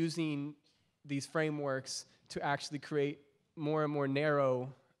using these frameworks to actually create more and more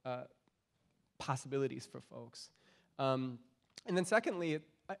narrow possibilities for folks. And then secondly,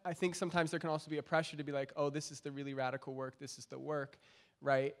 I think sometimes there can also be a pressure to be like, oh, this is the really radical work, this is the work,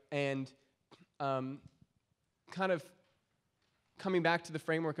 right? And kind of coming back to the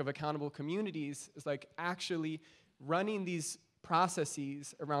framework of accountable communities is like actually running these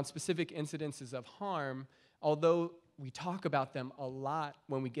processes around specific incidences of harm, although we talk about them a lot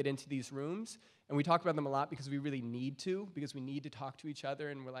when we get into these rooms, and we talk about them a lot because we really need to, because we need to talk to each other,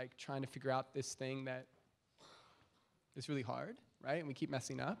 and we're like trying to figure out this thing that is really hard, right? And we keep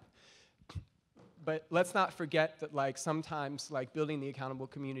messing up. But let's not forget that like sometimes like building the accountable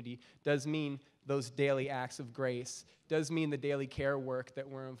community does mean those daily acts of grace, does mean the daily care work that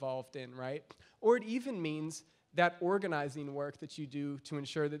we're involved in, right? Or it even means that organizing work that you do to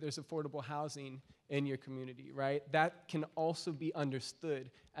ensure that there's affordable housing in your community, right? That can also be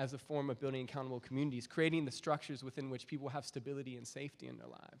understood as a form of building accountable communities, creating the structures within which people have stability and safety in their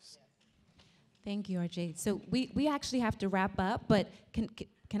lives. Thank you, RJ. So we actually have to wrap up, but can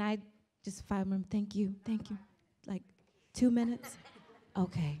I just 5 minutes? Thank you. Like 2 minutes?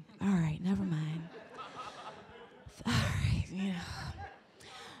 Okay. All right. Never mind. All right. Yeah.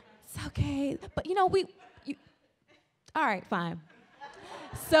 It's okay. But all right. Fine.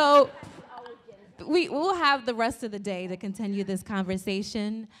 So we'll have the rest of the day to continue this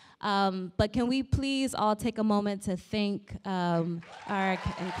conversation. But can we please all take a moment to thank our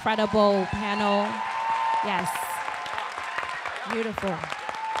incredible panel? Yes. Beautiful.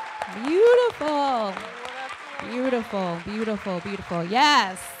 Beautiful. Beautiful, beautiful, beautiful.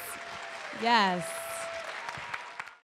 Yes. Yes.